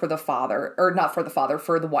 years ago for The Father, or not for The Father,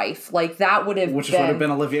 for The Wife. That would have would have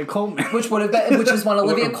been Olivia Colman. Which is one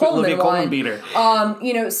Olivia Colman Olivia Colman beat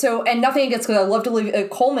her. So, and nothing against, because I loved Olivia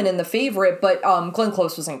Colman in The Favorite, but Glenn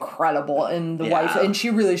Close was incredible in The Wife, and she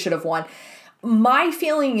really should have won. My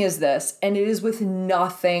feeling is this, and it is with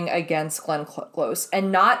nothing against Glenn Close,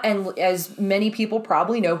 and as many people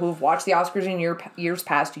probably know who have watched the Oscars in years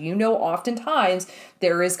past, oftentimes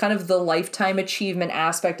there is kind of the lifetime achievement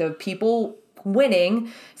aspect of people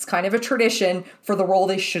winning. It's kind of a tradition for the role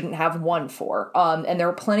they shouldn't have won for. And there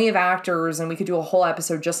are plenty of actors, and we could do a whole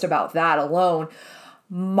episode just about that alone.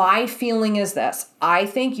 My feeling is this. I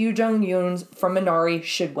think Yoo Jung-yoon from Minari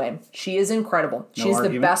should win. She is incredible. She's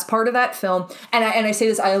the best part of that film. And I say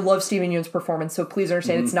this, I love Steven Yeun's performance, so please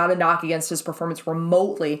understand it's not a knock against his performance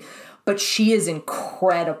remotely, but she is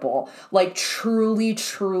incredible. Truly,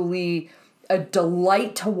 truly a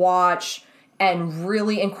delight to watch, and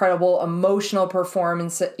really incredible emotional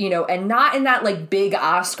performance, and not in that big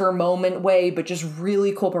Oscar moment way, but just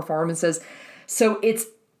really cool performances. So it's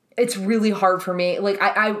really hard for me.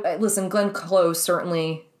 I listen, Glenn Close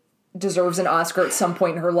certainly deserves an Oscar at some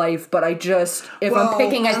point in her life, but I'm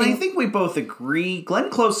picking, I think we both agree.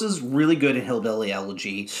 Glenn Close is really good in Hillbilly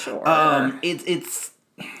Elegy. Sure.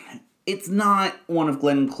 It's not one of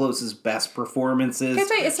Glenn Close's best performances.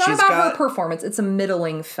 It's not about her performance. It's a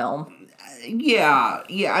middling film. Yeah.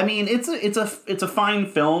 I mean, it's a fine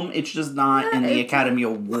film. It's just not in the Academy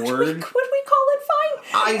Award. Would we call it fine?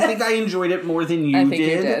 I think I enjoyed it more than you did.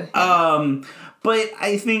 You did. But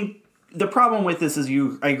I think the problem with this is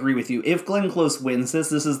I agree with you. If Glenn Close wins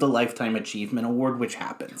this is the Lifetime Achievement Award, which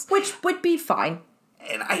happens. Which would be fine.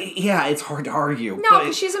 And it's hard to argue. No,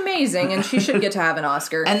 because she's amazing, and she should get to have an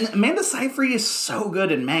Oscar. And Amanda Seyfried is so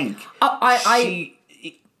good in Mank.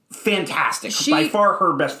 Fantastic. By far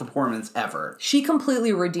her best performance ever. She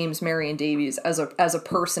completely redeems Marion Davies as a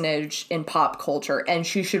personage in pop culture, and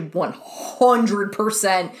she should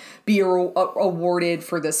 100% be awarded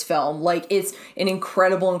for this film. It's an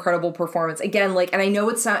incredible performance. Again, and I know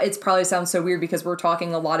it's probably sounds so weird because we're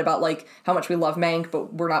talking a lot about how much we love Mank,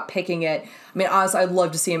 but we're not picking it. I mean, honestly, I'd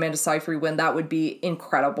love to see Amanda Seyfried win. That would be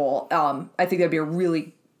incredible. I think that'd be a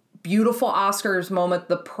really beautiful Oscars moment.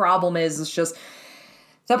 The problem is just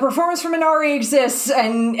the performance from Minari exists,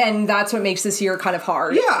 and that's what makes this year kind of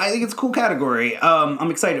hard. Yeah, I think it's a cool category. I'm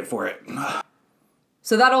excited for it.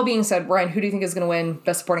 So that all being said, Ryan, who do you think is going to win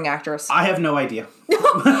Best Supporting Actress? I have no idea. When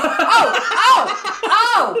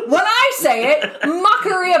I say it,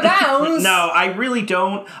 mockery abounds. No, I really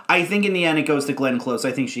don't. I think in the end it goes to Glenn Close.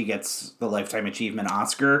 I think she gets the Lifetime Achievement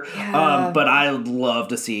Oscar. Yeah. But I would love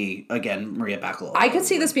to see, again, Maria Bacalova. I could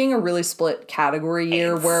see this being a really split category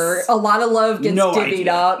year where a lot of love gets No divvied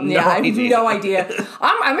idea. up. No Yeah, I have idea. no idea.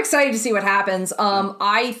 I'm excited to see what happens.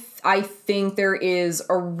 I think there is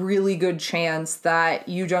a really good chance that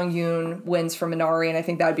Yoo Jung-yoon wins for Minari, and I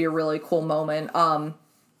think that'd be a really cool moment.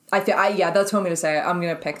 That's what I'm going to say. I'm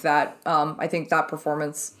going to pick that. I think that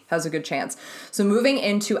performance has a good chance. So moving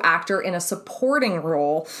into actor in a supporting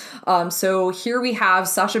role. So here we have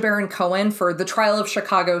Sacha Baron Cohen for The Trial of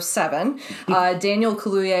Chicago 7, Daniel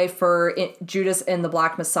Kaluuya for Judas and the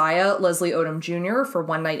Black Messiah, Leslie Odom Jr. for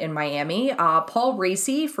One Night in Miami, Paul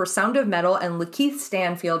Raci for Sound of Metal, and Lakeith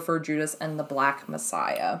Stanfield for Judas and the Black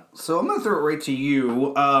Messiah. So I'm going to throw it right to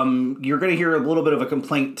you. You're going to hear a little bit of a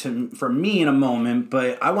complaint from me in a moment,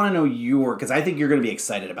 but I want to know because I think you're going to be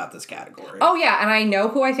excited about this category. Oh, yeah, and I know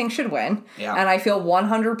who I think should win. Yeah. And I feel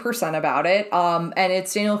 100% about it. And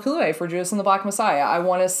it's Daniel Kaluuya for Judas and the Black Messiah. I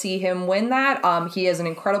want to see him win that. He has an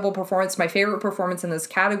incredible performance, my favorite performance in this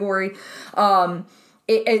category.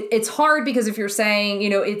 It's hard because if you're saying,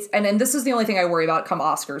 it's, and this is the only thing I worry about come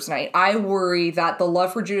Oscars night. I worry that the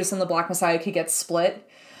love for Judas and the Black Messiah could get split.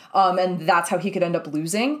 And that's how he could end up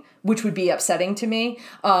losing, which would be upsetting to me.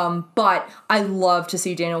 But I love to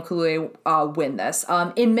see Daniel Kaluuya win this.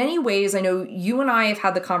 In many ways, I know you and I have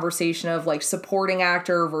had the conversation of like supporting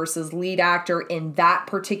actor versus lead actor in that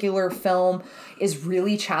particular film is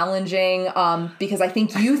really challenging because I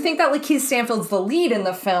think you think that Lakeith Stanfield's the lead in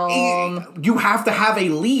the film. You have to have a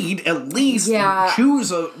lead at least. Yeah.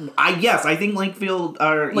 Choose a. I think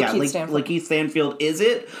Lakeith Stanfield is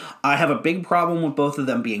it. I have a big problem with both of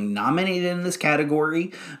them being nominated in this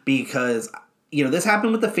category because this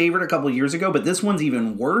happened with The Favorite a couple of years ago, but this one's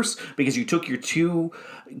even worse because you took your two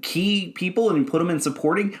key people and you put them in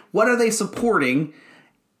supporting. What are they supporting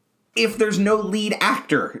if there's no lead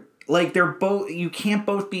actor? Like they're both, you can't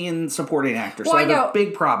both be in supporting actors. Well, so I have a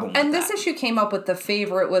big problem with and that. this issue came up with The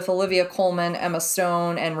Favorite with Olivia Colman, Emma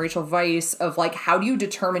Stone, and Rachel Weisz of like, how do you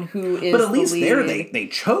determine who is But at least the there lead? they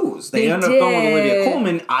chose. They ended up going with Olivia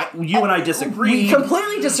Colman. You and I disagree. We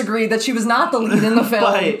completely disagree that she was not the lead in the film.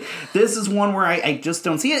 But this is one where I just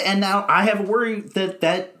don't see it. And now I have a worry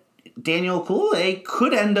that Daniel Kaluuya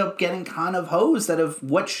could end up getting kind of hosed out of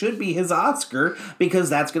what should be his Oscar because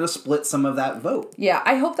that's going to split some of that vote. Yeah,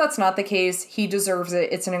 I hope that's not the case. He deserves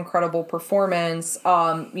it. It's an incredible performance.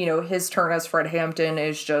 His turn as Fred Hampton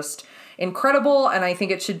is just incredible, and I think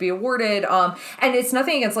it should be awarded. And it's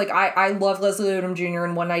nothing against, like, I love Leslie Odom Jr.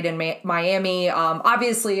 in One Night in Miami.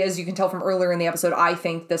 Obviously, as you can tell from earlier in the episode, I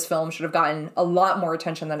think this film should have gotten a lot more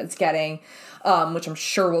attention than it's getting. Which I'm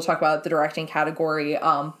sure we'll talk about the directing category.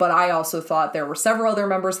 But I also thought there were several other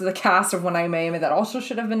members of the cast of One Night in Miami that also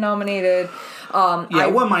should have been nominated.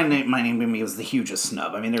 My name was the hugest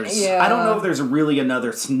snub. I mean, I don't know if there's really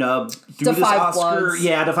another snub through this Oscar. Bloods.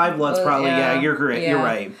 Yeah, To Five Bloods probably. Yeah, you're correct. Yeah. You're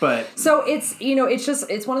right. But so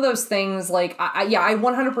it's one of those things. Like, I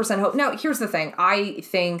 100% hope. Now, here's the thing. I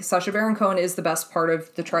think Sacha Baron Cohen is the best part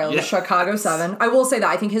of The Trial of Chicago 7. I will say that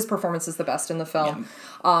I think his performance is the best in the film.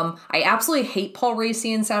 Yeah. I absolutely hate Paul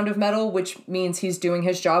Raci in Sound of Metal, which means he's doing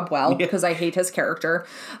his job well because I hate his character.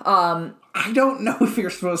 I don't know if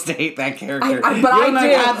you're supposed to hate that character. But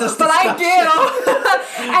I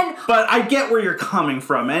do. But I get where you're coming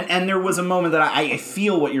from, and there was a moment that I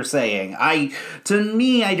feel what you're saying. To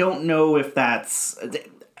me, I don't know if that's.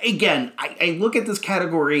 Again, I look at this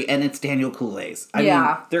category and it's Daniel Kaluuya's. I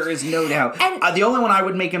mean, there is no doubt. And the only one I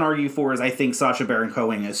would make an argue for is I think Sacha Baron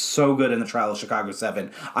Cohen is so good in The Trial of Chicago 7.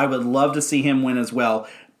 I would love to see him win as well.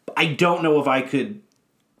 I don't know if I could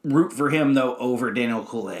root for him, though, over Daniel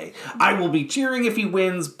Kaluuya. I will be cheering if he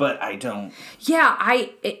wins, but I don't. Yeah,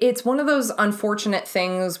 it's one of those unfortunate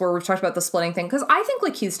things where we've talked about the splitting thing, because I think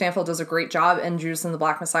Lakeith Stanfield does a great job in Judas and the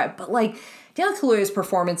Black Messiah, but like, Daniel Kaluuya's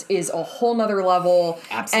performance is a whole nother level.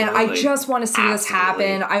 Absolutely. And I just want to see this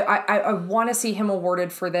happen. I want to see him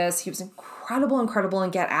awarded for this. He was incredible in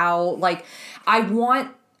Get Out. Like, I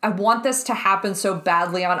want this to happen so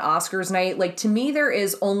badly on Oscars night. Like, to me, there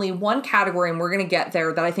is only one category, and we're going to get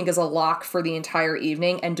there, that I think is a lock for the entire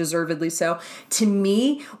evening, and deservedly so. To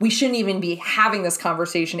me, we shouldn't even be having this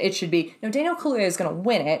conversation. It should be, no, Daniel Kaluuya is going to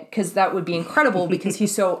win it, because that would be incredible, because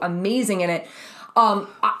he's so amazing in it.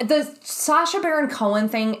 The Sacha Baron Cohen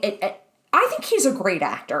thing, I think he's a great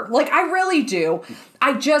actor. Like, I really do.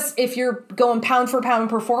 If you're going pound for pound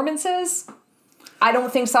performances, I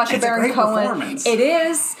don't think Sacha It's a Baron great Cohen. performance. It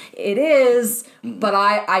is, but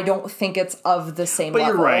I don't think it's of the same But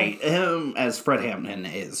level. you're right. Him as Fred Hampton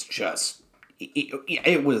is just.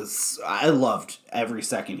 It was. I loved every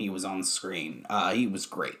second he was on the screen. He was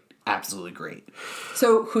great. Absolutely great.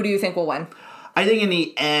 So who do you think will win? I think in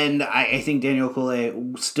the end, I think Daniel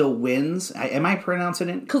Kaluuya still wins. Am I pronouncing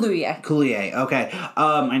it? Kaluuya. Kaluuya. Okay.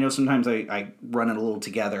 I know sometimes I run it a little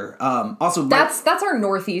together. Also, That's our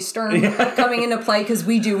Northeastern coming into play because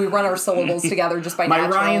we run our syllables together just by my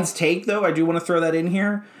natural. Ryan's take, though, I do want to throw that in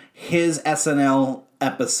here. His SNL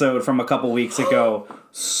episode from a couple weeks ago,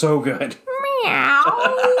 so good. Meow.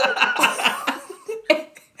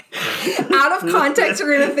 Out of context,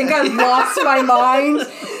 you're gonna think I've lost my mind.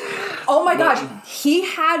 Oh my gosh, he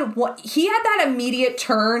had that immediate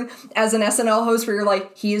turn as an SNL host where you're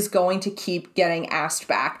like, he is going to keep getting asked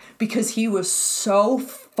back because he was so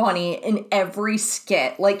funny in every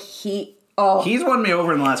skit. Like he's won me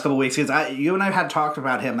over in the last couple weeks because you and I had talked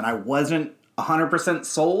about him and I wasn't 100%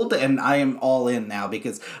 sold, and I am all in now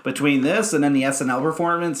because between this and then the SNL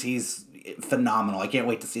performance, he's phenomenal. I can't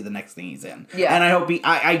wait to see the next thing he's in. Yeah. And I hope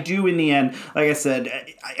I do in the end. Like I said,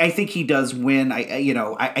 I think he does win.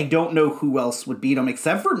 I don't know who else would beat him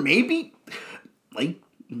except for maybe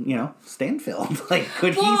Stanfield. Like,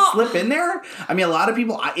 could he slip in there? I mean, a lot of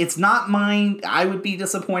people. It's not mine. I would be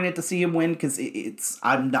disappointed to see him win because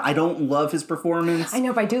I don't love his performance. I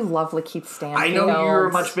know, but I do love Lakeith Stanfield. I know you're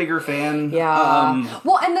a much bigger fan. Yeah.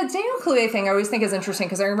 Well, and the Daniel Kaluuya thing I always think is interesting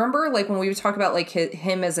because I remember like when we would talk about like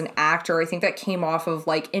him as an actor, I think that came off of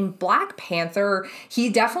like in Black Panther, he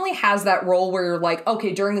definitely has that role where you're like,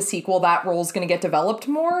 okay, during the sequel, that role's going to get developed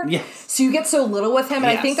more. Yes. So you get so little with him,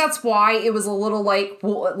 and Yes. I think that's why it was a little like,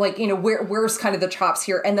 well, like, you know, where's kind of the chops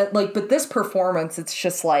here, and that like, but this performance, it's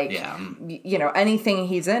just like, you know, anything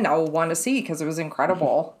he's in, I'll want to see because it was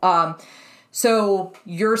incredible. So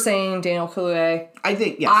you're saying Daniel Kaluuya? I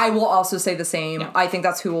think yes. I will also say the same. Yeah. I think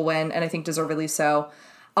that's who will win, and I think deservedly so.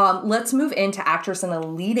 Let's move into actress in a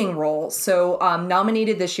leading role. So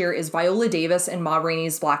nominated this year is Viola Davis in Ma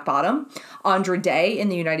Rainey's Black Bottom, Andra Day in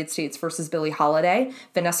The United States versus Billie Holiday,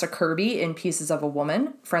 Vanessa Kirby in Pieces of a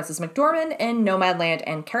Woman, Frances McDormand in Nomadland,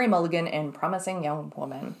 and Carey Mulligan in Promising Young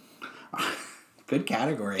Woman. Good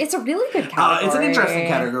category. It's a really good category. It's an interesting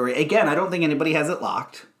category. Again, I don't think anybody has it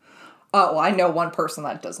locked. Oh, well, I know one person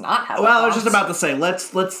that does not have it Well, I was locked. just about to say,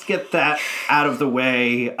 let's get that out of the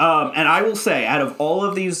way. And I will say, out of all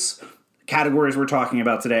of these categories we're talking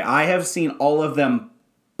about today, I have seen all of them,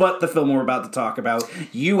 but the film we're about to talk about.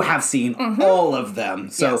 You have seen all of them.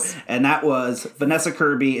 So, Yes. And that was Vanessa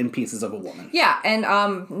Kirby in Pieces of a Woman. Yeah, and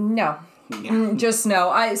no. Just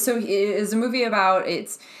no. So it is a movie about,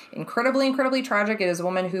 it's incredibly, incredibly tragic. It is a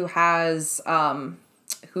woman who has,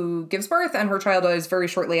 who gives birth and her child dies very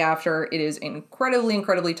shortly after. It is incredibly,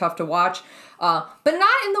 incredibly tough to watch. But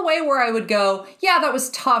not in the way where I would go, yeah, that was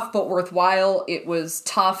tough, but worthwhile. It was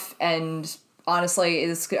tough, and honestly,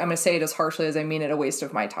 I'm going to say it as harshly as I mean it, a waste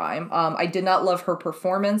of my time. I did not love her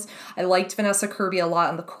performance. I liked Vanessa Kirby a lot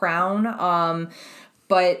in The Crown.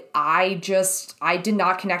 But I did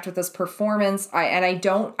not connect with this performance. I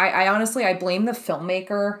honestly, I blame the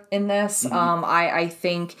filmmaker in this. I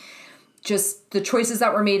think just the choices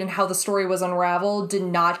that were made and how the story was unraveled did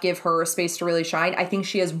not give her a space to really shine. I think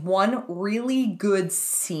she has one really good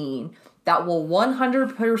scene that will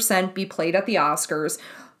 100% be played at the Oscars,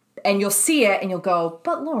 and you'll see it and you'll go,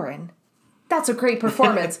 but Lauren, that's a great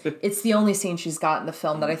performance. It's the only scene she's got in the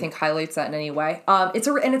film that I think highlights that in any way. It's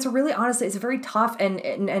a really, honestly, it's a very tough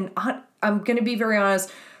and I'm going to be very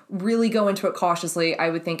honest, really go into it cautiously.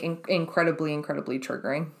 I would think incredibly, incredibly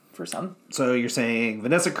triggering for some. So you're saying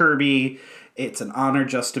Vanessa Kirby, it's an honor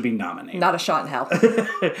just to be nominated. Not a shot in hell.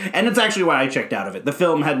 And it's actually why I checked out of it. The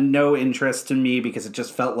film had no interest to me because it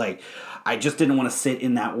just felt like I just didn't want to sit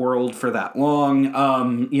in that world for that long,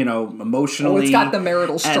 emotionally. Oh, it's got the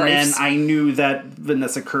marital stripes. And then I knew that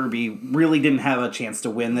Vanessa Kirby really didn't have a chance to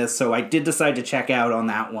win this, so I did decide to check out on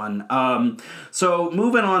that one. So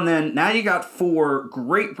moving on then, now you got 4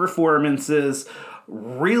 great performances.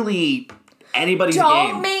 Really, anybody's game.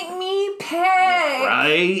 Don't make me pick.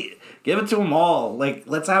 Right? Give it to them all. Like,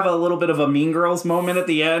 let's have a little bit of a Mean Girls moment at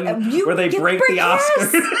the end where they break the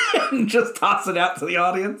Oscar and just toss it out to the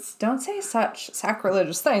audience. Don't say such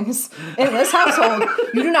sacrilegious things in this household.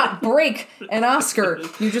 You do not break an Oscar.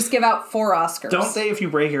 You just give out 4 Oscars. Don't they, if you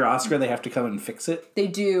break your Oscar, they have to come and fix it? They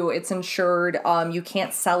do. It's insured. You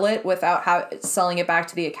can't sell it without selling it back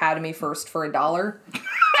to the Academy first for $1.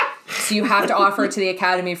 So you have to offer it to the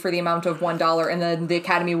Academy for the amount of $1, and then the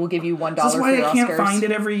Academy will give you $1 This is for why your I can't Oscars. find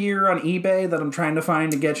it every year on eBay that I'm trying to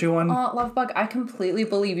find to get you one. Lovebug, I completely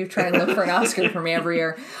believe you try and look for an Oscar for me every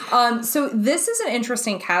year. So this is an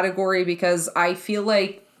interesting category because I feel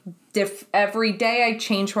like every day I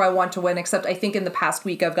change who I want to win, except I think in the past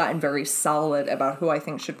week I've gotten very solid about who I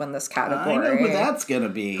think should win this category. I know who that's going to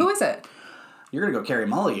be. Who is it? You're going to go Carey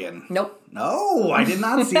Mulligan. Nope. No, I did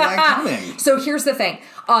not see that coming. So here's the thing.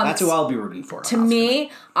 That's who I'll be rooting for. To me,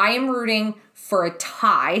 I am rooting for a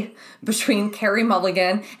tie between Carey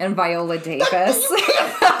Mulligan and Viola Davis.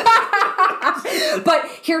 But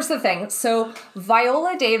here's the thing. So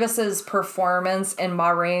Viola Davis's performance in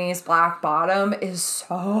Ma Rainey's Black Bottom is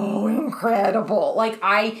so incredible. Like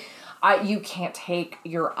you can't take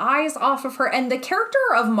your eyes off of her. And the character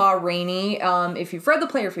of Ma Rainey, if you've read the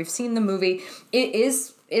play or if you've seen the movie, it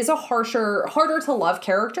is a harder to love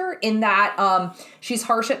character in that she's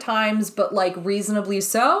harsh at times, but like reasonably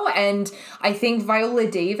so. And I think Viola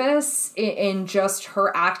Davis, in just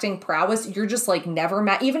her acting prowess, you're just like never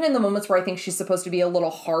mad. Even in the moments where I think she's supposed to be a little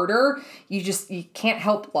harder, you can't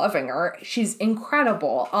help loving her. She's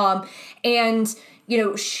incredible. And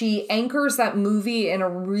she anchors that movie in a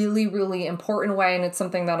really, really important way, and it's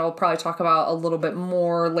something that I'll probably talk about a little bit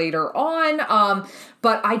more later on.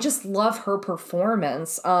 But I just love her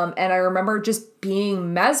performance, and I remember just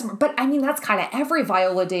being mesmerized. But I mean, that's kind of every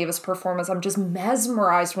Viola Davis performance. I'm just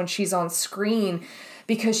mesmerized when she's on screen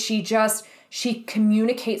because she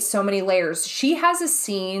communicates so many layers. She has a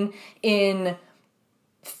scene in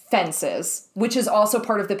Fences, which is also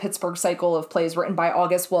part of the Pittsburgh cycle of plays written by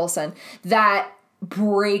August Wilson, that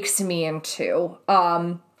breaks me in two.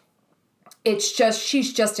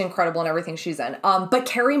 She's just incredible in everything she's in. But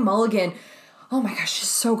Carey Mulligan, oh my gosh, she's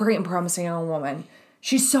so great in Promising Young Woman.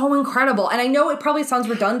 She's so incredible. And I know it probably sounds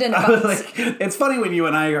redundant. It's funny when you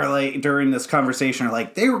and I are like, during this conversation, are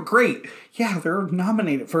like, they were great. Yeah, they're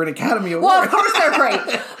nominated for an Academy Award. Well, of course they're great.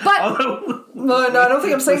 But no, I don't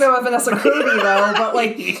think I'm saying that about Vanessa Kirby, though. But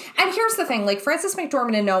and here's the thing, Frances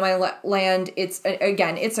McDormand in Nomadland, it's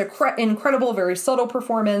an incredible, very subtle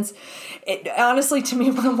performance. Honestly, to me,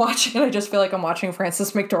 when I'm watching it, I just feel like I'm watching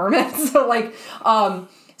Frances McDormand.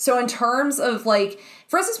 So in terms of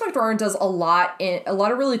Frances McDormand does a lot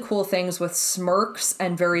of really cool things with smirks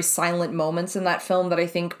and very silent moments in that film that I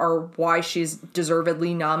think are why she's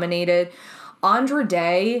deservedly nominated. Andra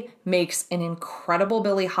Day makes an incredible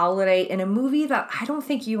Billie Holiday in a movie that I don't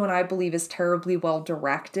think you and I believe is terribly well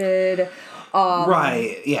directed.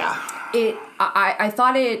 Right, yeah. I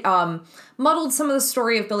thought it muddled some of the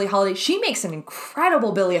story of Billie Holiday. She makes an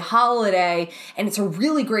incredible Billie Holiday, and it's a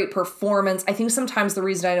really great performance. I think sometimes the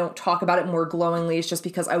reason I don't talk about it more glowingly is just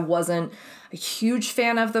because I wasn't a huge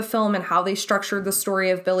fan of the film and how they structured the story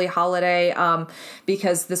of Billie Holiday,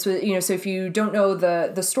 because this was, so if you don't know,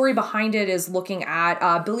 the story behind it is looking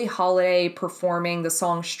at Billie Holiday performing the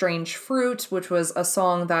song Strange Fruit, which was a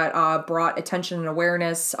song that brought attention and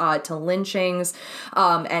awareness to lynchings,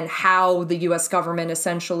 and how the U.S. government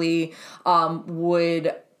essentially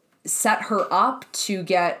would set her up to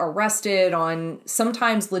get arrested on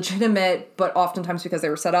sometimes legitimate, but oftentimes because they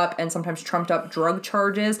were set up, and sometimes trumped up drug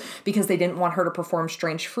charges because they didn't want her to perform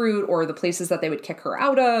Strange Fruit, or the places that they would kick her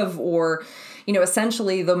out of, or,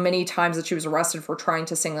 essentially the many times that she was arrested for trying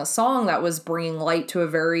to sing a song that was bringing light to a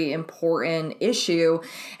very important issue.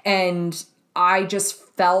 And I just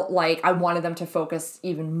felt like I wanted them to focus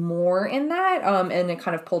even more in that, and it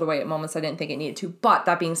kind of pulled away at moments I didn't think it needed to. But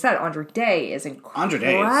that being said, Andra Day is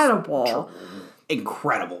incredible.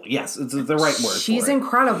 Incredible. Yes, it's the right word. She's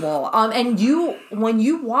incredible. And when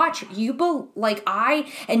you watch,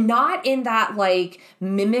 and not in that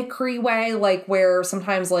mimicry way, where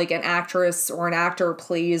sometimes an actress or an actor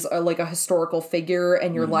plays a historical figure,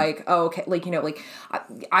 and you're oh, okay,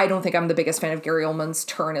 I don't think I'm the biggest fan of Gary Oldman's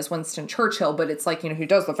turn as Winston Churchill, but it's he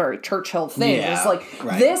does the very Churchill thing. Yeah, it's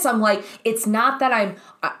right. This, I'm it's not that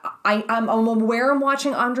I'm aware I'm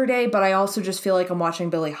watching Andra Day, but I also just feel like I'm watching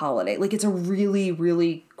Billie Holiday. It's a really,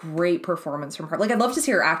 really great performance from her. I'd love to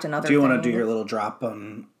see her act in other things. Do you want to do your little drop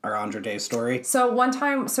on our Andra Day story? So one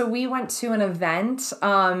time, we went to an event,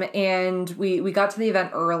 and we got to the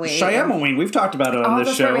event early. Shyamalan, we've talked about it on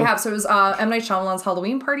this show. Right, we have. So it was M. Night Shyamalan's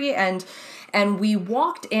Halloween party, and we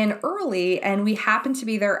walked in early, and we happened to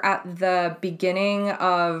be there at the beginning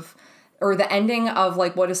of or the ending of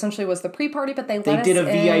like what essentially was the pre-party, but they did a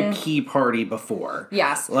VIP party before.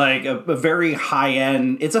 Yes. Like a very high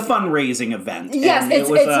end, it's a fundraising event. Yes, it's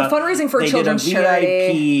a fundraising for a children's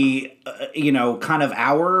charity. VIP, kind of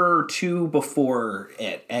hour or two before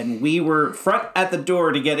it. And we were front at the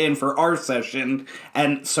door to get in for our session.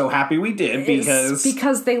 And so happy we did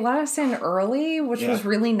because they let us in early, which was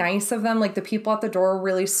really nice of them. Like the people at the door were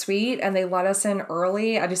really sweet and they let us in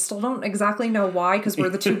early. I just still don't exactly know why, because we're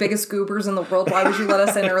the two biggest goobers in the world. Why would you let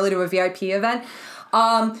us in early to a VIP event?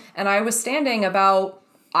 And I was standing about,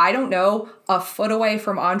 I don't know, a foot away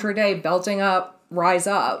from Andra Day belting up Rise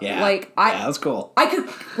Up. Yeah. Like, that was cool. I could,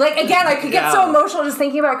 like, again, I could get so emotional just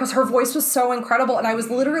thinking about it because her voice was so incredible. And I was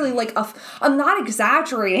literally like, I'm not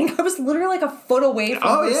exaggerating. I was literally like a foot away from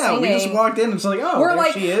her singing. We just walked in and it's like,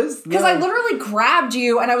 there she is. Because I literally grabbed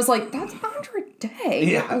you and I was like, that's Andra Day.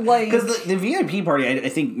 Yeah. Like, because the VIP party, I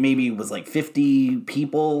think maybe was like 50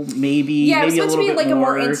 people, maybe. Yeah, maybe it was a meant to be like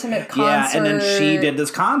more. a more intimate concert. Yeah, and then she did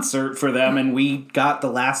this concert for them and we got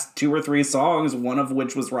the last 2 or 3 songs, one of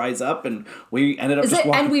which was Rise Up, and we ended up just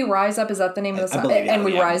walking. And We Rise Up, is that the name of the song? I believe, and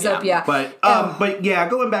We Rise Up, yeah. But yeah,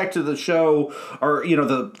 going back to the show, or,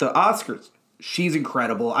 the Oscars, she's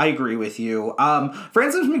incredible. I agree with you.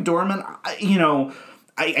 Frances McDormand,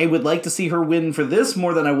 I would like to see her win for this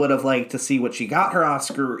more than I would have liked to see what she got her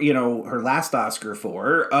Oscar, her last Oscar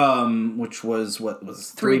for, which was, what was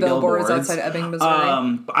 3 Billboards Outside Ebbing,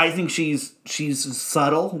 Missouri. I think she's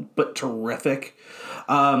subtle, but terrific.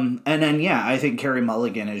 And then, I think Carey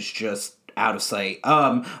Mulligan is just out of sight.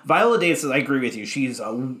 Viola Davis, I agree with you. She's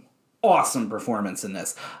an awesome performance in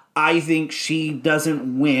this. I think she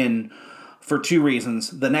doesn't win for 2 reasons.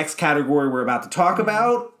 The next category we're about to talk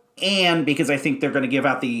about, and because I think they're going to give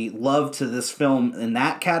out the love to this film in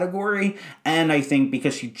that category, and I think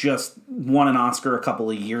because she just won an Oscar a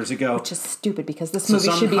couple of years ago. Which is stupid, because this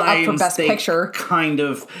movie should be up for Best Picture. Kind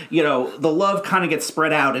of, the love kind of gets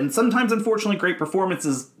spread out, and sometimes, unfortunately, great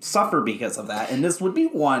performances suffer because of that, and this would be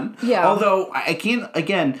one. Yeah. Although, I can't,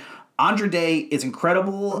 again, Andra Day is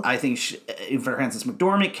incredible. I think Frances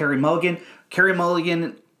McDormand, Carey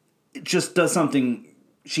Mulligan just does something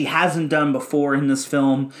she hasn't done before in this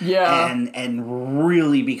film. Yeah. And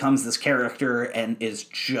really becomes this character and is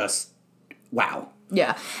just, wow.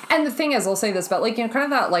 Yeah. And the thing is, I'll say this, but kind of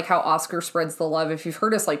that, like, how Oscar spreads the love. If you've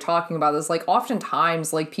heard us, talking about this,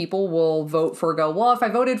 oftentimes, people will vote for, well, if I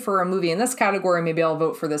voted for a movie in this category, maybe I'll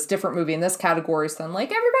vote for this different movie in this category. So then,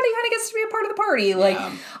 everybody kind of gets to be a part of the party.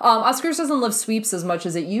 Oscars doesn't love sweeps as much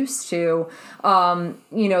as it used to.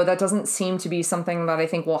 That doesn't seem to be something that I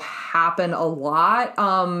think will happen a lot.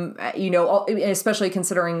 Especially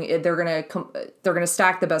considering they're gonna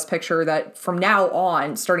stack the Best Picture, that from now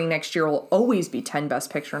on, starting next year, will always be 10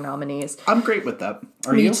 Best Picture nominees. I'm great with that.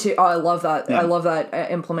 Are Me you? too. Oh, I love that. Yeah. I love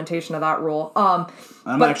that implementation of that rule.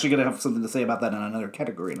 I'm actually going to have something to say about that in another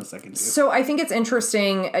category in a second, too. So I think it's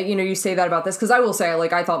interesting, you say that about this, because I will say,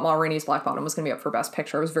 I thought Ma Rainey's Black Bottom was going to be up for Best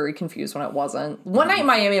Picture. I was very confused when it wasn't. One Night in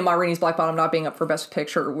Miami and Ma Rainey's Black Bottom not being up for Best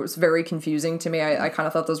Picture was very confusing to me. I kind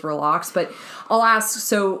of thought those were locks. But I'll ask,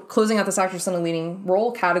 so closing out this actress in a leading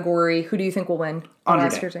role category, who do you think will win? Andra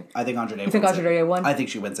Day. I think Andra Day wins. You think Andra Day won? I think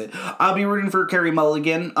she wins it. I'll be rooting for Carey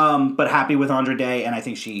Mulligan, but happy with Andra Day, and I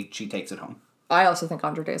think she takes it home. I also think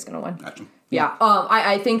Andra Day is going to win. Gotcha. Yeah.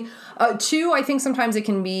 I think, two, I think sometimes it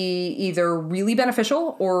can be either really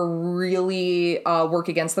beneficial or really work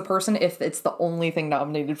against the person if it's the only thing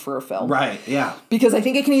nominated for a film. Right, yeah. Because I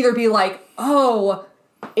think it can either be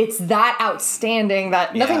it's that outstanding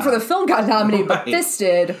that nothing for the film got nominated, but this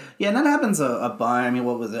did. Yeah, and that happens a bunch. I mean,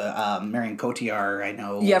 what was it? Marion Cotillard, I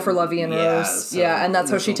know. Yeah, for La Vie en Rose. So, and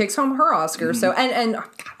that's how she takes home her Oscar. Mm-hmm. So, and God,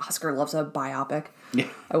 Oscar loves a biopic. Yeah.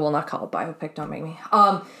 I will not call it biopic, don't make me.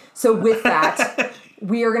 So with that,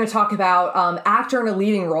 we are going to talk about actor in a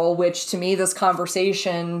leading role, which to me, this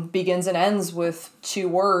conversation begins and ends with 2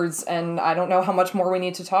 words, and I don't know how much more we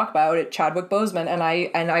need to talk about it. Chadwick Boseman, and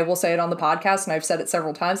I will say it on the podcast, and I've said it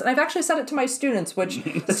several times, and I've actually said it to my students, which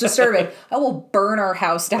is disturbing. I will burn our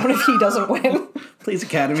house down if he doesn't win. Please,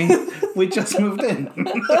 Academy, we just moved in.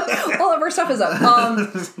 All of our stuff is up.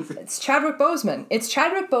 It's Chadwick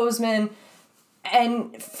Boseman.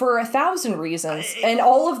 And for 1,000 reasons, and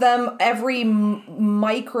all of them, every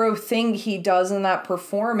micro thing he does in that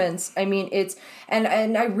performance, I mean,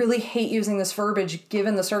 and I really hate using this verbiage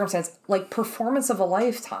given the circumstance, like performance of a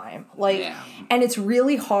lifetime. Like, and it's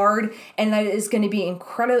really hard, and that is going to be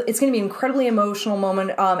incredible. It's going to be an incredibly emotional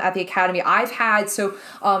moment at the Academy. I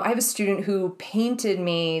have a student who painted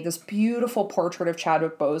me this beautiful portrait of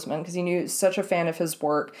Chadwick Boseman because he knew such a fan of his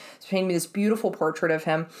work. He painted me this beautiful portrait of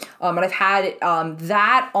him, and I've had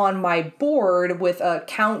that on my board with a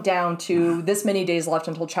countdown to this many days left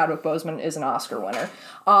until Chadwick Boseman is an Oscar winner.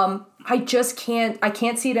 I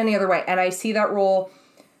can't see it any other way. And I see that role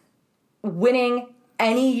winning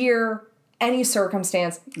any year, any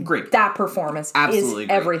circumstance. Great. That performance Absolutely is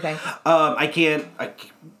great. Everything.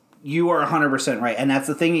 You are 100% right. And that's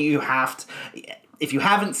the thing that you have to, if you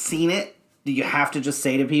haven't seen it, you have to just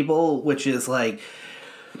say to people, which is like,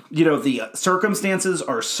 you know, the circumstances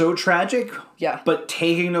are so tragic. Yeah. But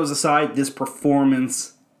taking those aside, this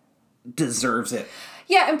performance deserves it.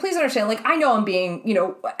 Yeah, and please understand, like, I know I'm being, you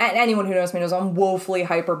know, anyone who knows me knows I'm woefully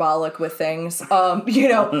hyperbolic with things, you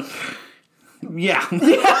know. Yeah.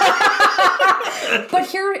 But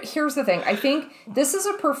here's the thing. I think this is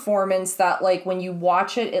a performance that, like, when you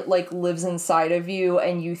watch it, it, like, lives inside of you,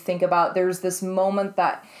 and you think about, there's this moment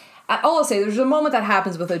that, all I'll say, there's a moment that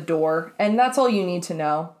happens with a door, and that's all you need to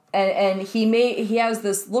know. And he has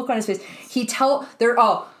this look on his face.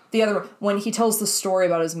 The other, when he tells the story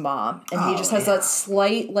about his mom, and he just has that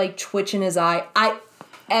slight, like, twitch in his eye.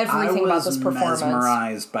 Everything about this performance. I was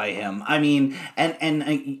mesmerized by him. I mean,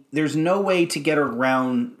 and there's no way to get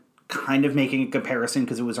around kind of making a comparison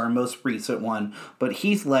because it was our most recent one, but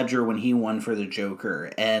Heath Ledger when he won for the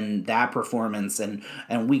Joker and that performance, and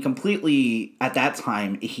we completely, at that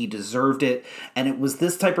time, he deserved it, and it was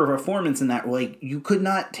this type of performance in that, like, you could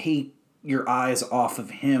not take your eyes off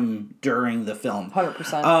of him during the film.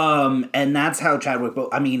 100%. And that's how Chadwick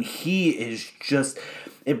I mean, he is just,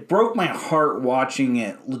 it broke my heart watching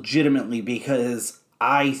it legitimately because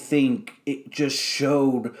I think it just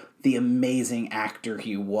showed the amazing actor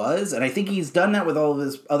he was. And I think he's done that with all of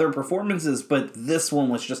his other performances, but this one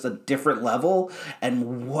was just a different level.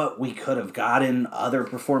 And what we could have gotten other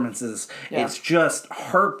performances, it's just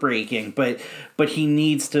heartbreaking. But he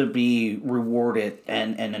needs to be rewarded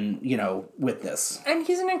and you know, with this. And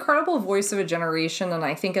he's an incredible voice of a generation, and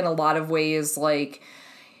I think in a lot of ways, like,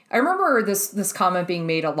 I remember this comment being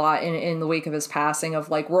made a lot in the wake of his passing of,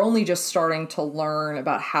 like, we're only just starting to learn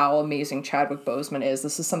about how amazing Chadwick Boseman is.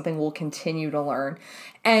 This is something we'll continue to learn.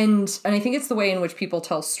 And I think it's the way in which people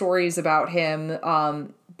tell stories about him,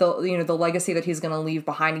 the legacy that he's going to leave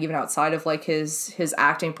behind even outside of, like, his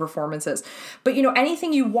acting performances. But, you know,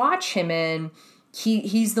 anything you watch him in,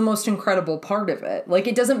 he's the most incredible part of it. Like,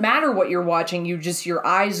 it doesn't matter what you're watching, your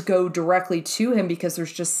eyes go directly to him because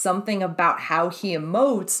there's just something about how he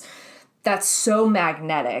emotes that's so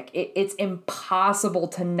magnetic. It's impossible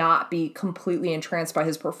to not be completely entranced by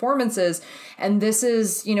his performances. And this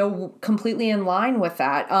is, you know, completely in line with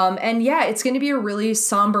that. And yeah, it's going to be a really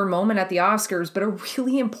somber moment at the Oscars, but a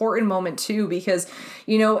really important moment too, because,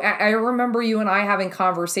 you know, I remember you and I having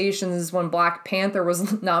conversations when Black Panther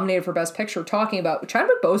was nominated for Best Picture talking about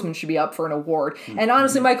Chadwick Boseman should be up for an award. And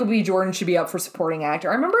honestly, Michael B. Jordan should be up for supporting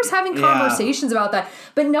actor. I remember us having conversations about that,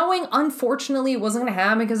 but knowing, unfortunately, it wasn't going to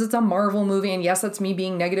happen because it's a Marvel movie, and yes, that's me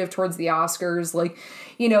being negative towards the Oscars, like,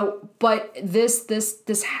 you know, but this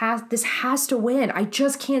has to win. I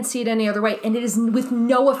just can't see it any other way, and it is with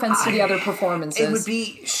no offense to the other performances. It would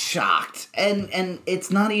be shocked, and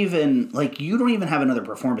it's not even like you don't even have another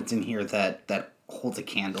performance in here that holds a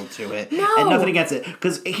candle to it. No. And nothing against it,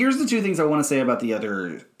 because here's the two things I want to say about the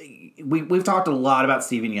other. We've talked a lot about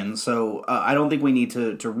Steven Yeun, so I don't think we need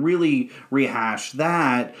to really rehash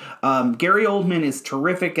that. Gary Oldman is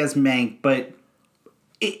terrific as Mank, but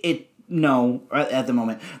no, at the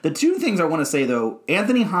moment. The two things I want to say, though,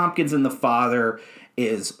 Anthony Hopkins in The Father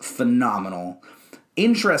is phenomenal.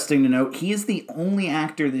 Interesting to note, he is the only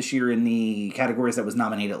actor this year in the categories that was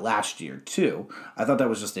nominated last year, too. I thought that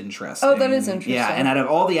was just interesting. Oh, that is interesting. Yeah, and out of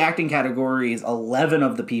all the acting categories, 11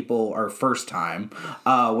 of the people are first time,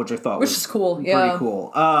 which I thought was cool. Pretty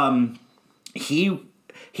cool.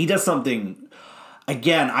 He does something,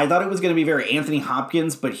 again, I thought it was going to be very Anthony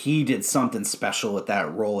Hopkins, but he did something special with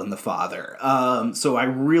that role in The Father. So I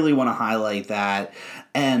really want to highlight that.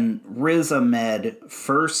 And Riz Ahmed,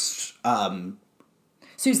 first...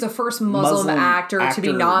 So he's the first Muslim actor to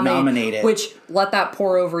be nominated. Which, let that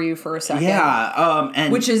pour over you for a second. Yeah.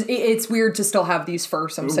 And which is, it's weird to still have these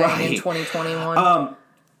firsts, I'm saying, in 2021.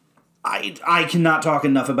 I cannot talk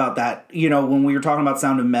enough about that. You know, when we were talking about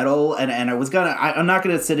Sound of Metal, and I'm not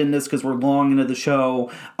gonna sit in this because we're long into the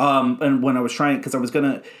show. And when I was trying, because I was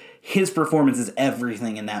gonna, his performance is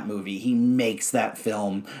everything in that movie. He makes that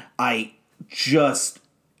film. just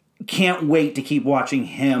can't wait to keep watching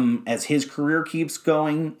him as his career keeps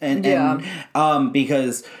going. And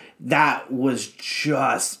because that was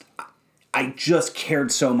just... I just cared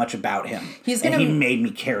so much about him. He made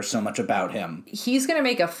me care so much about him. He's going to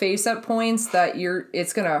make a face at points that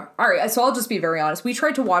all right, so I'll just be very honest. We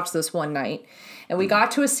tried to watch this one night, and we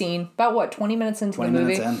got to a scene about 20 minutes into the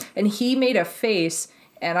movie, and he made a face,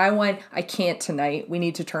 and I went, I can't tonight. We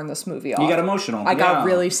need to turn this movie off. You got emotional. I got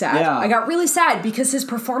really sad. Yeah. I got really sad because his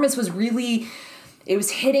performance was really... It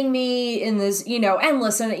was hitting me in this,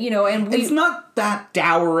 endless, and it's not that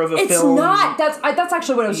dour of a film. It's not. That's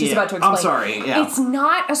actually what I was just about to explain. I'm sorry. Yeah. It's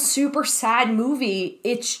not a super sad movie.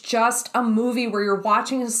 It's just a movie where you're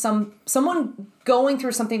watching someone going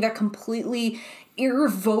through something that completely,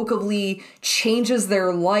 irrevocably changes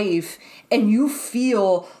their life, and you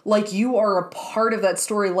feel like you are a part of that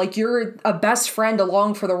story, like you're a best friend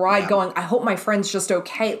along for the ride, going, I hope my friend's just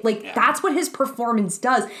okay. That's what his performance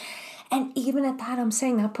does. And even at that, I'm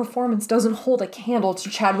saying that performance doesn't hold a candle to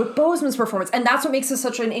Chadwick Boseman's performance. And that's what makes this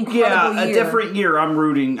such an incredible year. Yeah, a different year.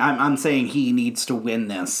 I'm saying he needs to win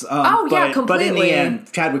this. Completely. But in the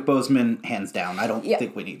end, Chadwick Boseman, hands down. I don't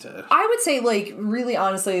think we need to... I would say, really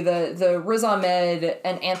honestly, the Riz Ahmed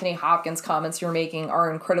and Anthony Hopkins comments you're making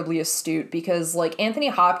are incredibly astute. Because, Anthony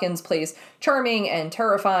Hopkins plays charming and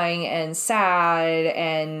terrifying and sad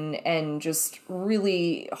and just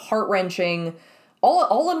really heart-wrenching...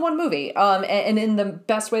 All in one movie, and in the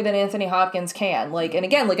best way that Anthony Hopkins can. And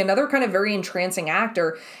again, another kind of very entrancing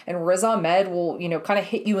actor, and Riz Ahmed will, kind of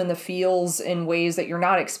hit you in the feels in ways that you're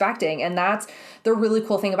not expecting, and that's the really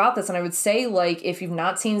cool thing about this. And I would say, if you've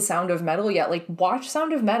not seen Sound of Metal yet, watch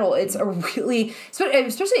Sound of Metal. It's a really,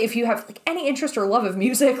 especially if you have any interest or love of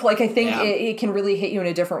music, I think it can really hit you in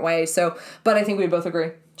a different way. So, but I think we both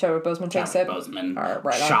agree. Chadwick Boseman takes it. Chadwick Boseman,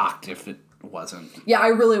 right shocked if it wasn't. Yeah, I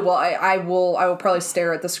really will. I will probably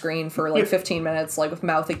stare at the screen for 15 minutes, with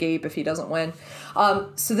mouth agape if he doesn't win.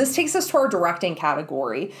 So this takes us to our directing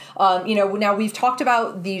category. Now we've talked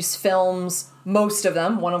about these films, most of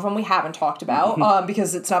them. One of them we haven't talked about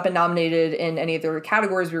because it's not been nominated in any of the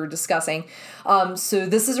categories we were discussing. So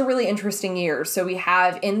this is a really interesting year. So we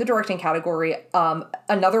have in the directing category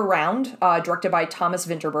Another Round, directed by Thomas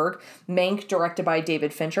Vinterberg, Mank, directed by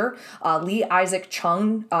David Fincher, Lee Isaac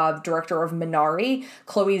Chung, director of Minari,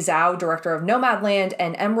 Chloe Zhao, director of Nomadland,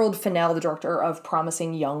 and Emerald Fennell, the director of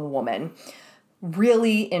Promising Young Woman.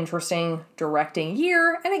 Really interesting directing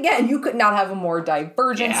year. And again, you could not have a more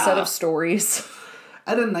divergent set of stories.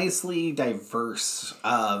 And a nicely diverse,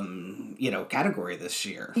 category this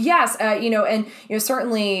year. Yes,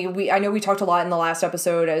 certainly I know we talked a lot in the last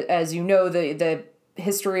episode, as you know, the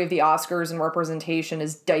history of the Oscars and representation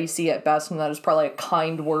is dicey at best, and that is probably a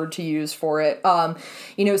kind word to use for it.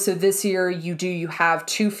 So this year you have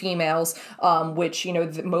two females, which,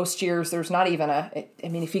 most years there's not even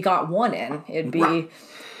if you got one in, it'd be...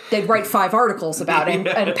 They'd write 5 articles about it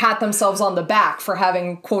and pat themselves on the back for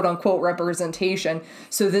having quote-unquote representation.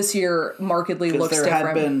 So this year markedly looks different. There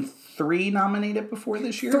had been 3 nominated before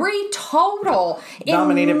this year? 3 total.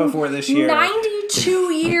 Nominated before this year.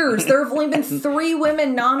 92 years. There have only been 3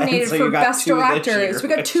 women nominated for Best Director. So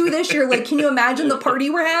we got 2 this year. Can you imagine the party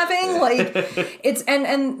we're having? It's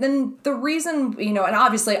and then the reason, and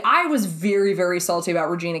obviously I was very, very salty about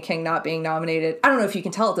Regina King not being nominated. I don't know if you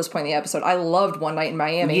can tell at this point in the episode. I loved One Night in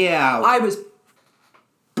Miami. Yeah. I was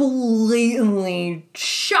blatantly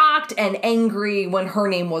shocked and angry when her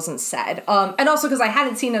name wasn't said. And also because I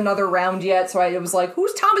hadn't seen Another Round yet, so I was like,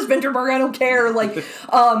 who's Thomas Vinterberg? I don't care. And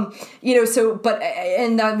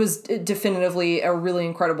that was definitively a really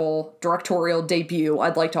incredible directorial debut.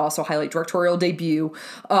 I'd like to also highlight directorial debut.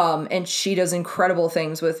 And she does incredible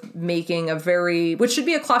things with making which should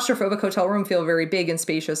be a claustrophobic hotel room, feel very big and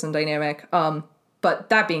spacious and dynamic. But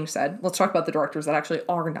that being said, let's talk about the directors that actually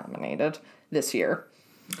are nominated this year.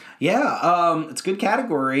 Yeah, it's a good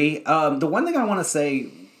category. The one thing I want to say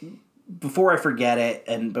before I forget it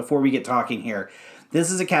and before we get talking here, this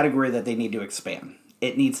is a category that they need to expand.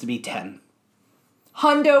 It needs to be 10.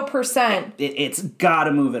 100%. It's got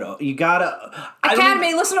to move it up. You got to...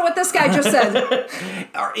 Academy, listen to what this guy just said.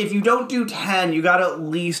 If you don't do 10, you got to at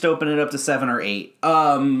least open it up to 7 or 8.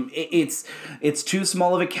 It's too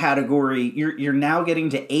small of a category. You're now getting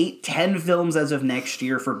to 10 films as of next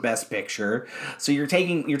year for Best Picture. So you're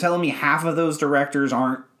telling me half of those directors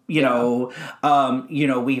aren't,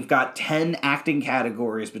 we've got 10 acting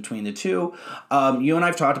categories between the two. You and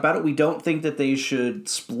I've talked about it. We don't think that they should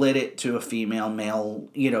split it to a female-male,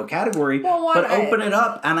 category, but open it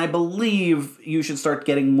up. And I believe you should start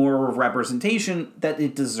getting more representation that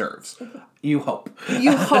it deserves. You hope.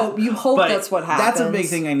 You hope But that's what happens. That's a big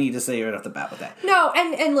thing I need to say right off the bat with that. No,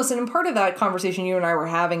 and listen, and part of that conversation you and I were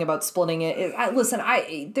having about splitting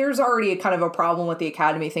it, there's already a kind of a problem with the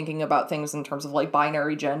Academy thinking about things in terms of like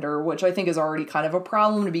binary gender, which I think is already kind of a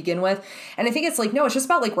problem to begin with. And I think it's like, no, it's just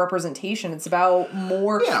about like representation. It's about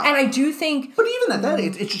more, and I do think... But even at that,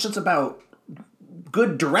 it's just about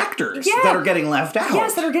good directors that are getting left out.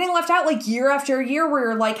 Yes, that are getting left out like year after year where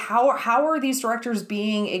you're like, how are these directors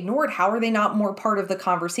being ignored? How are they not more part of the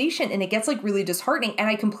conversation? And it gets like really disheartening. And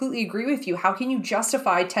I completely agree with you. How can you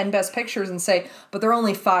justify 10 best pictures and say, but there are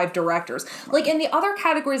only 5 directors? Like in the other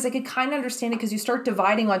categories, I could kind of understand it because you start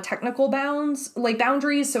dividing on technical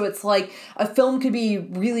boundaries. So it's like a film could be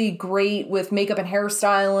really great with makeup and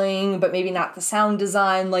hairstyling, but maybe not the sound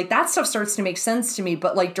design. Like that stuff starts to make sense to me.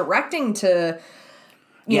 But like directing to...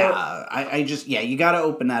 I just you got to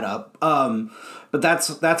open that up. But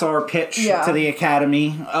that's our pitch to the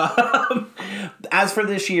Academy. As for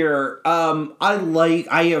this year,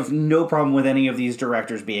 I have no problem with any of these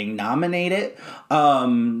directors being nominated.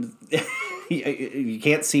 You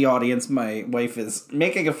can't see, audience. My wife is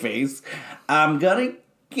making a face. I'm gonna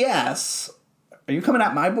guess. Are you coming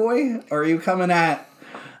at my boy, or are you coming at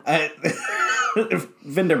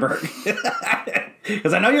Vinderberg?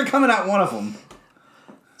 Because I know you're coming at one of them.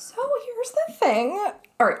 So here's the thing.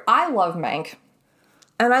 All right, I love Mank.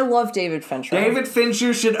 And I love David Fincher. David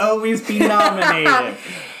Fincher should always be nominated.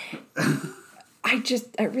 I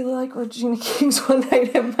really like Regina King's One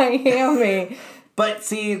Night in Miami. But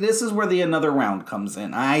see, this is where the another round comes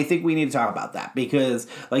in. I think we need to talk about that because,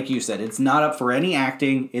 like you said, it's not up for any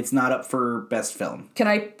acting. It's not up for best film. Can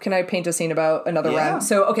I paint a scene about another round?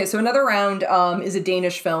 So another round is a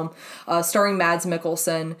Danish film starring Mads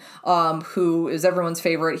Mikkelsen, who is everyone's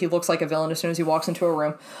favorite. He looks like a villain as soon as he walks into a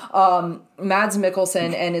room. Mads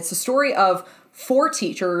Mikkelsen, and it's a story of 4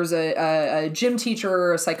 teachers, a gym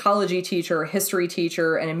teacher, a psychology teacher, a history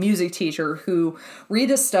teacher, and a music teacher who read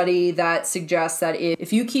a study that suggests that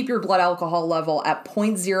if you keep your blood alcohol level at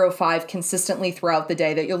 0.05 consistently throughout the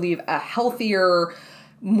day, that you'll lead a healthier,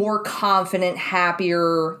 more confident,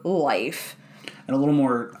 happier life. And a little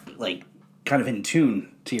more, like, kind of in tune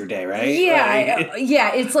to your day, right?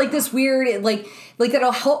 Yeah, it's like this weird, like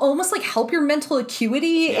that'll almost help your mental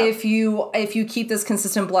acuity if you keep this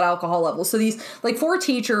consistent blood alcohol level. So these 4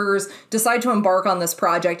 teachers decide to embark on this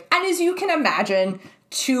project, and as you can imagine,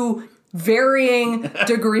 to varying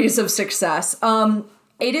degrees of success.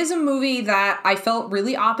 It is a movie that I felt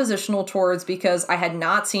really oppositional towards because I had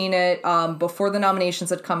not seen it before the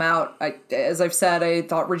nominations had come out. As I've said, I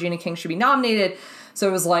thought Regina King should be nominated, so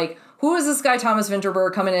it was like, who is this guy, Thomas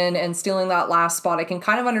Vinterberg, coming in and stealing that last spot? I can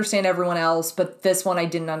kind of understand everyone else, but this one I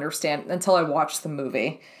didn't understand until I watched the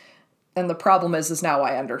movie. And the problem is now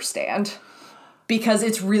I understand. Because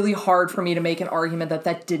it's really hard for me to make an argument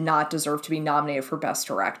that did not deserve to be nominated for Best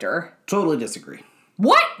Director. Totally disagree.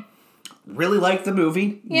 What? Really liked the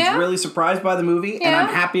movie. Yeah. Was really surprised by the movie. Yeah. And I'm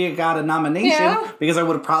happy it got a nomination because I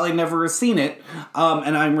would have probably never seen it.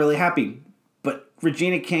 And I'm really happy.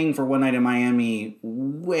 Regina King for One Night in Miami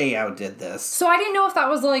way outdid this. So I didn't know if that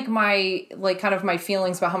was my kind of my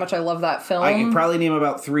feelings about how much I love that film. I could probably name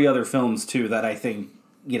about 3 other films too that I think,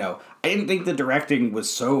 I didn't think the directing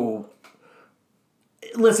was so...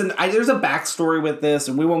 Listen, there's a backstory with this,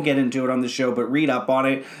 and we won't get into it on the show, but read up on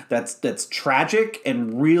it. That's tragic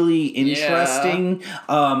and really interesting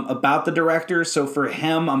about the director. So for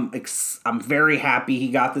him, I'm very happy he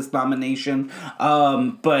got this nomination.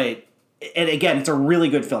 And again, it's a really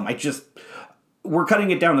good film. We're cutting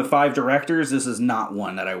it down to 5 directors. This is not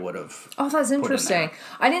one that I would have. Oh, that's interesting.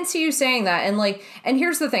 I didn't see you saying that. And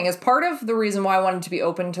here's the thing: is part of the reason why I wanted to be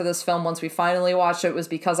open to this film once we finally watched it was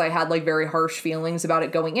because I had very harsh feelings about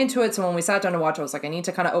it going into it. So when we sat down to watch it, I was like, I need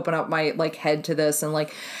to kind of open up my head to this and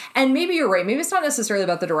maybe you're right. Maybe it's not necessarily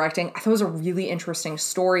about the directing. I thought it was a really interesting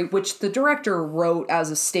story, which the director wrote as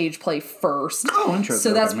a stage play first. Oh, interesting.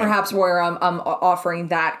 So that's perhaps where I'm offering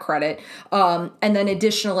that credit. And then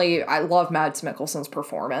additionally, I love Mads Mikkelsen's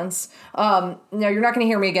performance. Now, you're not going to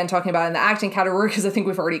hear me again talking about it in the acting category because I think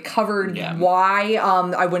we've already covered why.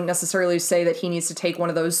 I wouldn't necessarily say that he needs to take one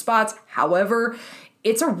of those spots. However,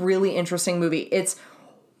 it's a really interesting movie. It's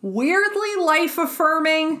weirdly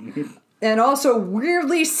life-affirming and also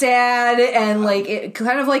weirdly sad and it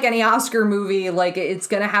kind of like any Oscar movie. It's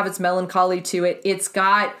going to have its melancholy to it. It's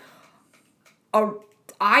got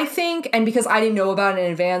I think, and because I didn't know about it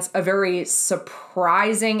in advance, a very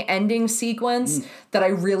surprising ending sequence that I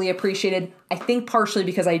really appreciated. I think partially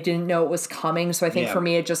because I didn't know it was coming. So I think for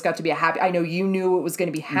me, it just got to be a happy... I know you knew it was going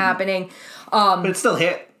to be happening. But it still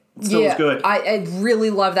hit. Still was good. I really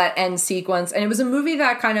love that end sequence. And it was a movie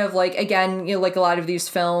that kind of like, again, you know, like a lot of these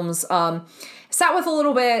films, sat with a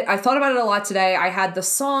little bit. I thought about it a lot today. I had the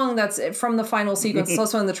song that's from the final sequence. It's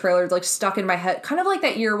also in the trailer, like stuck in my head. Kind of like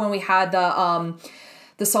that year when we had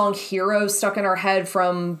the song Hero stuck in our head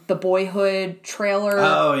from the Boyhood trailer.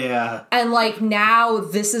 Oh, yeah. And like now,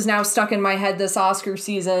 this is now stuck in my head this Oscar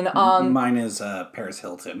season. Mine is Paris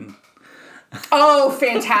Hilton. Oh,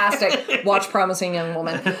 fantastic. Watch Promising Young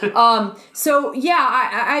Woman. So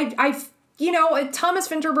yeah, I you know, Thomas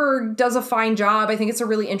Vinterberg does a fine job. I think it's a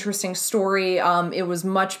really interesting story. It was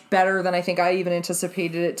much better than I think I even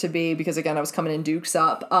anticipated it to be because, again, I was coming in Dukes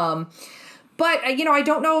up. But, you know, I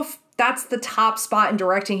don't know if that's the top spot in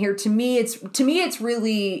directing here. To me, it's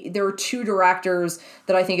really, there are two directors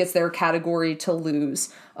that I think it's their category to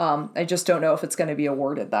lose. I just don't know if it's going to be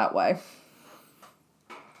awarded that way.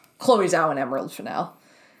 Chloe Zhao and Emerald Fennell.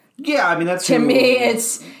 Yeah, I mean that's to me.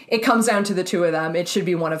 It comes down to the two of them. It should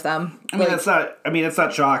be one of them. I mean, it's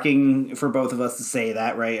not shocking for both of us to say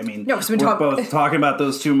that, right? I mean, no, we're both talking about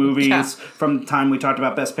those two movies from the time we talked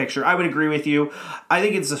about Best Picture. I would agree with you. I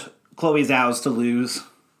think it's Chloe Zhao's to lose.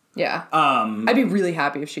 Yeah. I'd be really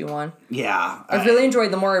happy if she won. Yeah. I've really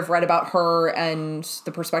enjoyed the more I've read about her and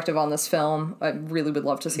the perspective on this film. I really would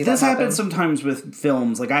love to see that happen. This happens sometimes with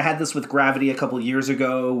films. Like, I had this with Gravity a couple years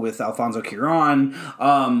ago with Alfonso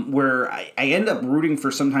Cuarón, where I end up rooting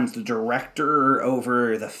for sometimes the director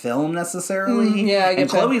over the film necessarily. Yeah, I get and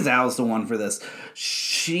Chloe Zhao's the one for this.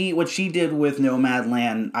 What she did with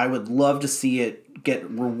Nomadland, I would love to see it get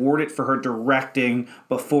rewarded for her directing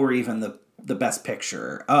before even the Best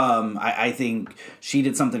Picture. I think she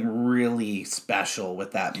did something really special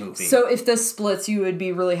with that movie. So if this splits, you would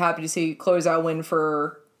be really happy to see Chloe Zhao win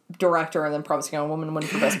for director and then Promising Young Woman win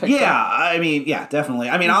for Best Picture. Yeah, I mean, yeah, definitely.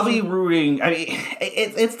 I mean, I'll be rooting. I mean,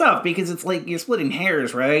 it's tough because it's like you're splitting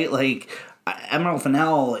hairs, right? Like Emerald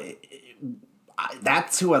Fennell,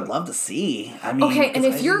 that's who I'd love to see. I mean, okay, and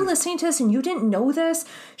if you're listening to this and you didn't know this,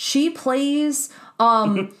 she plays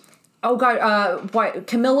oh god,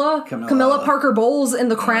 Camilla Parker Bowles in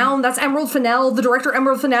The Crown. That's Emerald Fennell. The director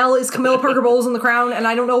Emerald Fennell is Camilla Parker Bowles in The Crown, and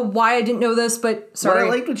I don't know why I didn't know this, but sorry. What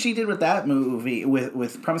I liked what she did with that movie,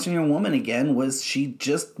 with Promising Young Woman again, was she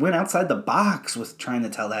just went outside the box with trying to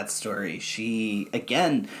tell that story. She,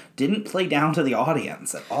 again, didn't play down to the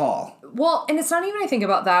audience at all. Well, and it's not even I think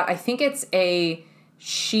about that. I think it's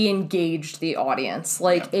she engaged the audience.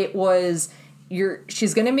 Like, it was...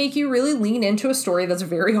 she's going to make you really lean into a story that's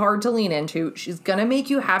very hard to lean into. She's going to make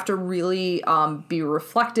you have to really be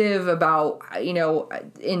reflective about, you know,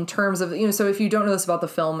 in terms of, you know, so if you don't know this about the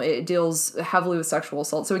film, it deals heavily with sexual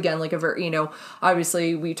assault. So again, like a very, you know,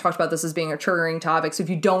 obviously we talked about this as being a triggering topic. So if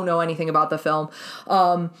you don't know anything about the film,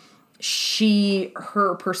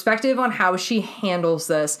 her perspective on how she handles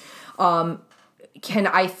this can,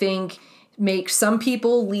 I think, make some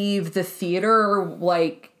people leave the theater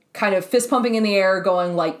like kind of fist pumping in the air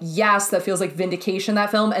going like, yes, that feels like vindication,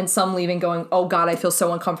 that film, and some leaving going, oh god, I feel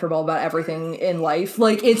so uncomfortable about everything in life.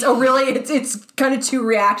 Like, it's kind of two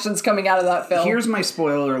reactions coming out of that film. Here's my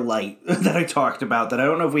spoiler light that I talked about that I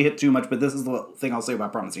don't know if we hit too much, but this is the thing I'll say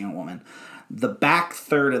about Promising Young Woman. The back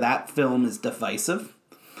third of that film is divisive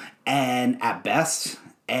and at best,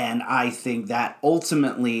 and I think that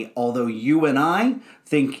ultimately, although you and I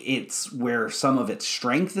think it's where some of its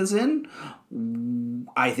strength is in,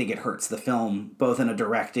 I think it hurts the film, both in a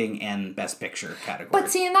directing and Best Picture category.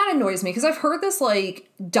 But see, and that annoys me, because I've heard this, like,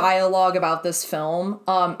 dialogue about this film.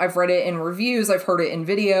 I've read it in reviews, I've heard it in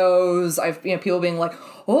videos, people being like,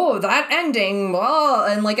 oh, that ending, well,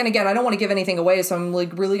 and again, I don't want to give anything away, so I'm,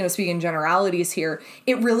 like, really going to speak in generalities here.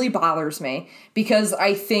 It really bothers me, because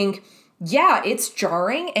I think... yeah, it's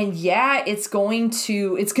jarring, and yeah, it's going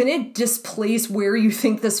to displace where you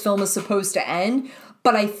think this film is supposed to end,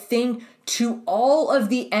 but I think to all of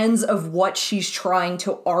the ends of what she's trying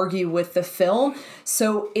to argue with the film.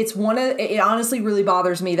 So it honestly really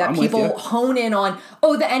bothers me that people hone in on,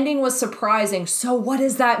 oh, the ending was surprising. So what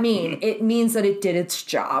does that mean? It means that it did its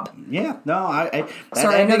job. Yeah, no,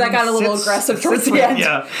 sorry, I know that got a little aggressive towards the end.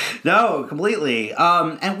 Yeah, no, completely.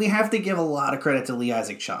 And we have to give a lot of credit to Lee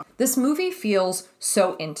Isaac Chung. This movie feels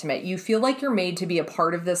so intimate. You feel like you're made to be a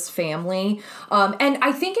part of this family. And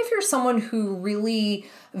I think if you're someone who really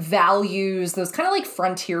values those kind of like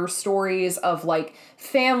frontier stories of like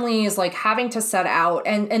families like having to set out,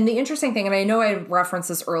 and the interesting thing, and I know I referenced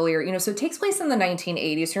this earlier, you know, so it takes place in the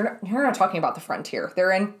 1980s. You're not talking about the frontier.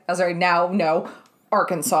 They're in, as I now know,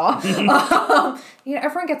 Arkansas.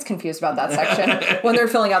 Everyone gets confused about that section when they're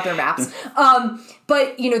filling out their maps.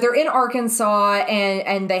 But, they're in Arkansas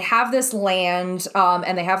and they have this land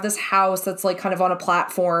and they have this house that's like kind of on a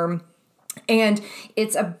platform. And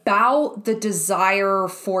it's about the desire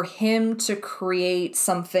for him to create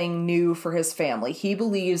something new for his family. He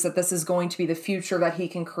believes that this is going to be the future that he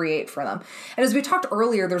can create for them. And as we talked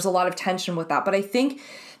earlier, there's a lot of tension with that. But I think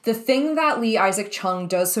the thing that Lee Isaac Chung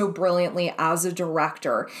does so brilliantly as a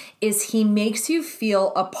director is he makes you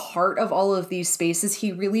feel a part of all of these spaces.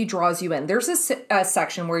 He really draws you in. There's a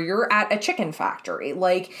section where you're at a chicken factory,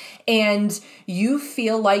 and you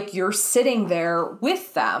feel like you're sitting there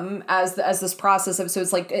with them as this process of, so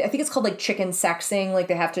it's like, I think it's called like chicken sexing. Like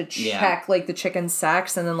they have to check like the chicken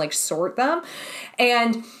sex and then like sort them.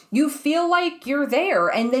 And you feel like you're there,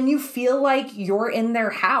 and then you feel like you're in their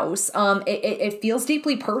house. It feels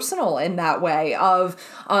deeply personal in that way of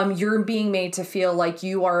you're being made to feel like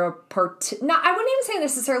you are I wouldn't even say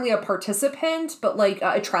necessarily a participant, but like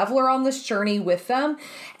a traveler on this journey with them.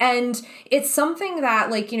 And it's something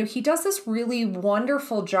that he does this really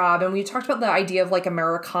wonderful job. And we talked about the idea of like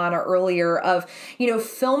Americana earlier of,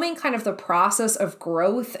 filming kind of the process of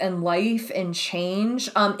growth and life and change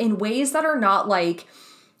in ways that are not like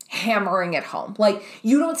hammering it home. Like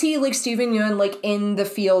you don't see like Steven Yeun like in the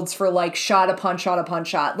fields for like shot upon shot upon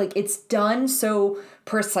shot. Like it's done so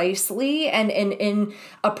precisely and in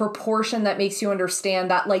a proportion that makes you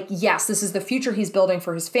understand that like, yes, this is the future he's building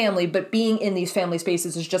for his family, but being in these family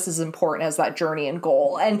spaces is just as important as that journey and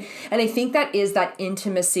goal. And I think that is that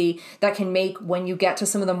intimacy that can make, when you get to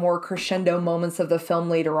some of the more crescendo moments of the film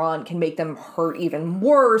later on, can make them hurt even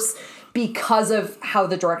worse because of how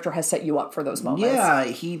the director has set you up for those moments. Yeah,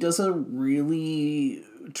 he does a really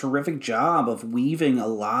terrific job of weaving a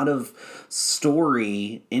lot of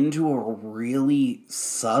story into a really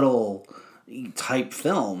subtle type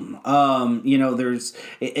film. There's,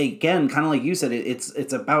 again, kind of like you said,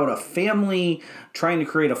 it's about a family trying to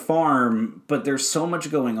create a farm, but there's so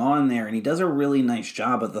much going on there, and he does a really nice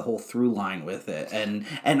job of the whole through line with it, and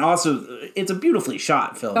also it's a beautifully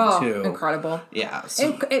shot film too. Incredible. Yeah.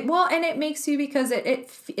 So. And it makes you, because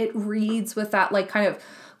it reads with that like kind of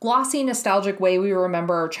glossy, nostalgic way we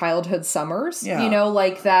remember our childhood summers. Yeah.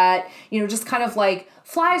 Like that, just kind of like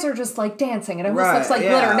flies are just like dancing and it almost looks like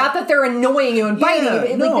glitter. Not that they're annoing you and biting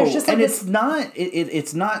you. Like there's just like and this...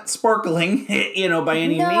 it's not sparkling, by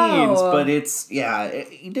any means, but it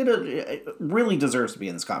really deserves to be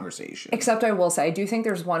in this conversation. Except I will say, I do think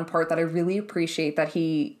there's one part that I really appreciate that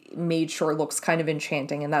he made sure looks kind of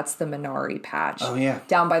enchanting, and that's the Minari patch. Oh yeah.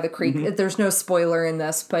 Down by the creek. Mm-hmm. There's no spoiler in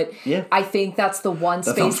this, but I think that's the one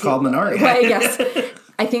space. The film's called Minari. Right, yes.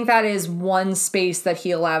 I think that is one space that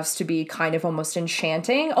he allows to be kind of almost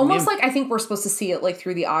enchanting. Almost like I think we're supposed to see it like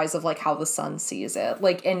through the eyes of like how the son sees it.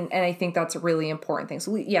 Like, and I think that's a really important thing.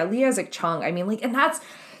 So Lee Isaac Chung, I mean, like, and that's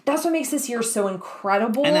what makes this year so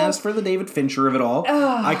incredible. And as for the David Fincher of it all,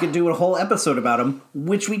 I could do a whole episode about him,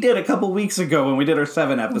 which we did a couple weeks ago when we did our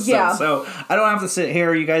 7 episodes. Yeah. So I don't have to sit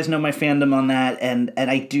here. You guys know my fandom on that. And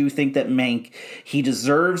I do think that Mank, he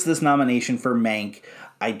deserves this nomination for Mank.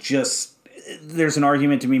 There's an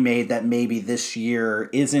argument to be made that maybe this year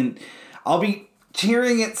isn't... I'll be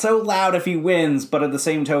cheering it so loud if he wins, but at the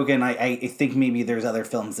same token, I think maybe there's other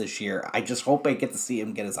films this year. I just hope I get to see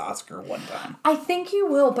him get his Oscar one time. I think you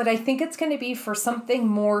will, but I think it's going to be for something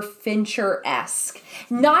more Fincher-esque.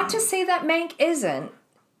 Not to say that Mank isn't,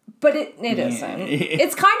 but it isn't.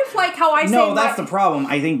 It's kind of like how I say... No, that's the problem.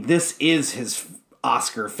 I think this is his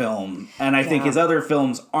Oscar film, and I think his other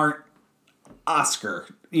films aren't Oscar,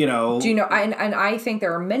 Do you know? And I think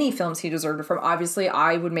there are many films he deserved it from. Obviously,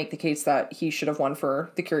 I would make the case that he should have won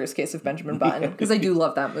for The Curious Case of Benjamin Button, because I do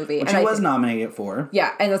love that movie. Which he was nominated for.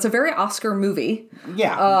 Yeah, and that's a very Oscar movie.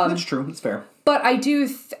 Yeah, that's true. It's fair. But I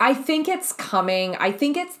think it's coming.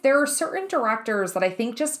 There are certain directors that I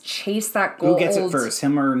think just chase that gold. Who gets it first,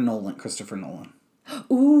 him or Nolan? Christopher Nolan?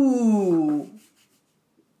 Ooh.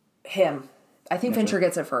 Him. I think Fincher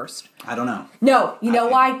gets it first. I don't know. No, you know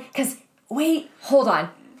why? Because... Wait, hold on.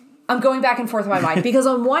 I'm going back and forth in my mind. Because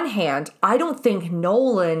on one hand, I don't think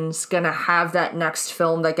Nolan's going to have that next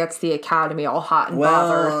film that gets the Academy all hot and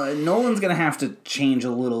bothered. Well, Nolan's going to have to change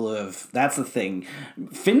a little of... That's the thing.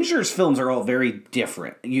 Fincher's films are all very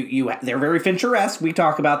different. They're very Fincher-esque. We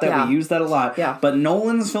talk about that. Yeah. We use that a lot. Yeah. But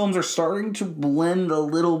Nolan's films are starting to blend a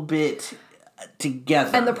little bit...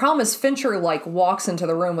 together. And the problem is Fincher like walks into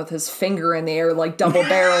the room with his finger in the air like double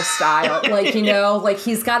barrel style. Like, like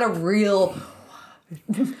he's got a real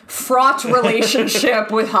fraught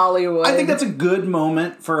relationship with Hollywood. I think that's a good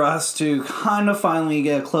moment for us to kind of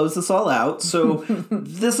finally close this all out. So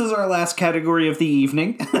this is our last category of the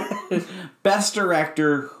evening. Best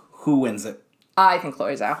Director, who wins it? I think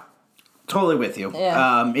Chloe Zhao. Totally with you.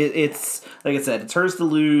 Yeah. It's like I said, it's hers to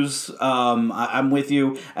lose. I'm with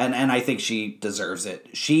you, and I think she deserves it.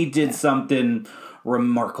 She did something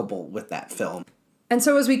remarkable with that film. And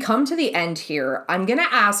so as we come to the end here, I'm going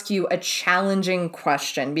to ask you a challenging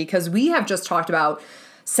question because we have just talked about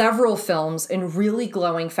several films in really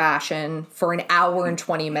glowing fashion for an hour and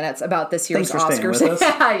 20 minutes about this year's Thanks for Oscars. staying with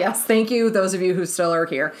us. Yes, thank you, those of you who still are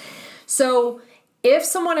here. So if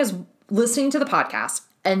someone is listening to the podcast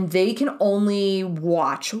and they can only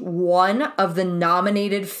watch one of the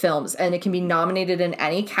nominated films, and it can be nominated in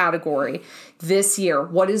any category this year,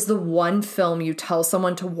 what is the one film you tell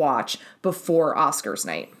someone to watch before Oscars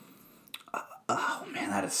night? Oh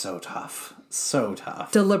man, that is so tough. So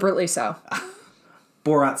tough. Deliberately so.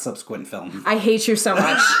 Borat subsequent film. I hate you so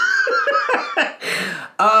much.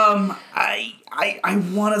 I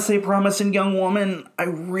want to say Promising Young Woman. I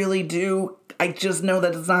really do. I just know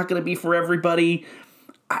that it's not going to be for everybody.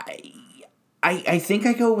 I think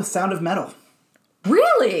I go with Sound of Metal.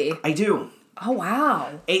 Really? I do. Oh,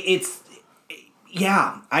 wow.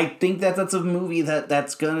 Yeah, I think that's a movie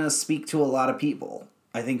that's going to speak to a lot of people.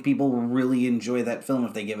 I think people will really enjoy that film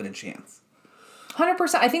if they give it a chance.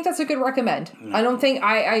 100%. I think that's a good recommend. No. I don't think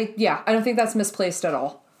I don't think that's misplaced at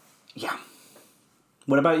all. Yeah.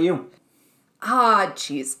 What about you?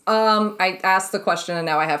 Jeez. I asked the question and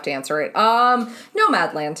now I have to answer it.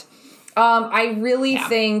 Nomadland. I really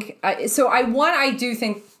think, I do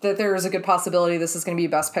think that there is a good possibility this is going to be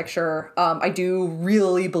Best Picture. I do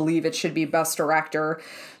really believe it should be Best Director.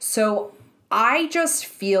 So I just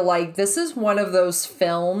feel like this is one of those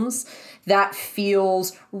films that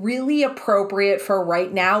feels really appropriate for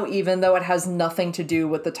right now, even though it has nothing to do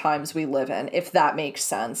with the times we live in, if that makes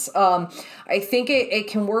sense. I think it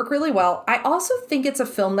can work really well. I also think it's a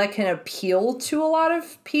film that can appeal to a lot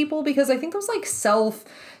of people because I think those like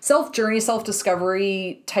self-journey,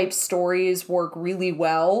 self-discovery type stories work really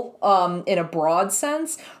well in a broad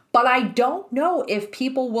sense. But I don't know if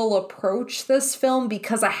people will approach this film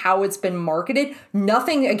because of how it's been marketed.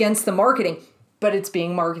 Nothing against the marketing, but it's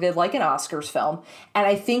being marketed like an Oscars film. And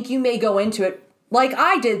I think you may go into it like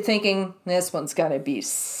I did thinking, this one's going to be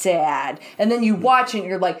sad. And then you watch it and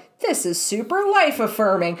you're like, this is super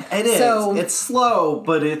life-affirming. It is. It's slow,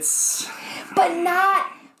 but it's... But not...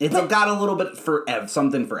 It's got a little bit for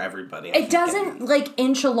something for everybody. It doesn't like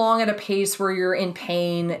inch along at a pace where you're in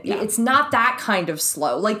pain. Yeah. It's not that kind of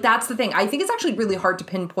slow. Like that's the thing. I think it's actually really hard to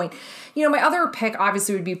pinpoint. You know, my other pick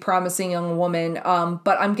obviously would be Promising Young Woman.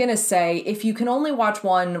 But I'm gonna say if you can only watch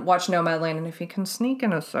one, watch Nomadland, and if you can sneak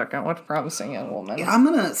in a second, watch Promising Young Woman. Yeah, I'm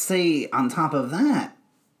gonna say on top of that,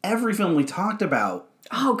 every film we talked about.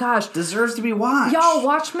 Oh, gosh. Deserves to be watched. Y'all,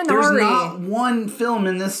 watch Minari. There's not one film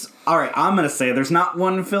in this... All right, I'm going to say there's not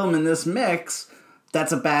one film in this mix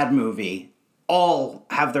that's a bad movie. All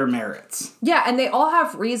have their merits. Yeah, and they all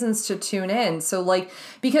have reasons to tune in. So, like,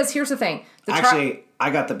 because here's the thing. Actually, I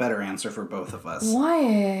got the better answer for both of us. What?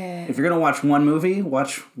 If you're going to watch one movie,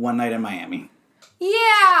 watch One Night in Miami.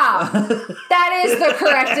 Yeah! That is the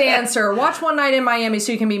correct answer. Watch One Night in Miami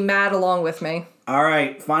so you can be mad along with me. All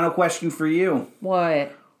right, final question for you.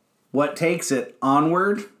 What? What takes it,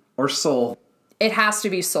 Onward or Soul? It has to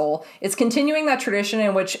be Soul. It's continuing that tradition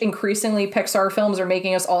in which increasingly Pixar films are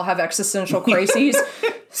making us all have existential crises.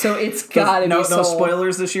 So it's gotta be Soul. No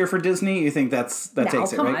spoilers this year for Disney? You think that takes it,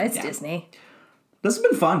 right? Come on, it's Disney. This has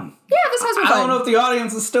been fun. Yeah, this has been fun. I don't know if the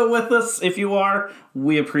audience is still with us. If you are,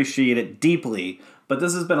 we appreciate it deeply. But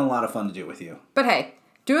this has been a lot of fun to do with you. But hey,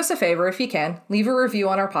 do us a favor if you can. Leave a review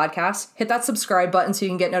on our podcast. Hit that subscribe button so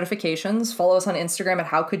you can get notifications. Follow us on Instagram at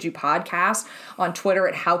How Could You Podcast. On Twitter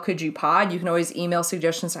at How Could You Pod. You can always email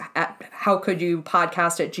suggestions at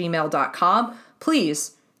howcouldyoupodcast@gmail.com.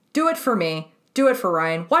 Please, do it for me. Do it for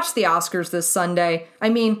Ryan. Watch the Oscars this Sunday. I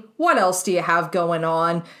mean, what else do you have going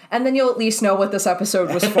on? And then you'll at least know what this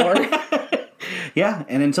episode was for. Yeah,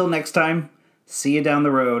 and until next time, see you down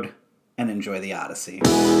the road and enjoy the Odyssey.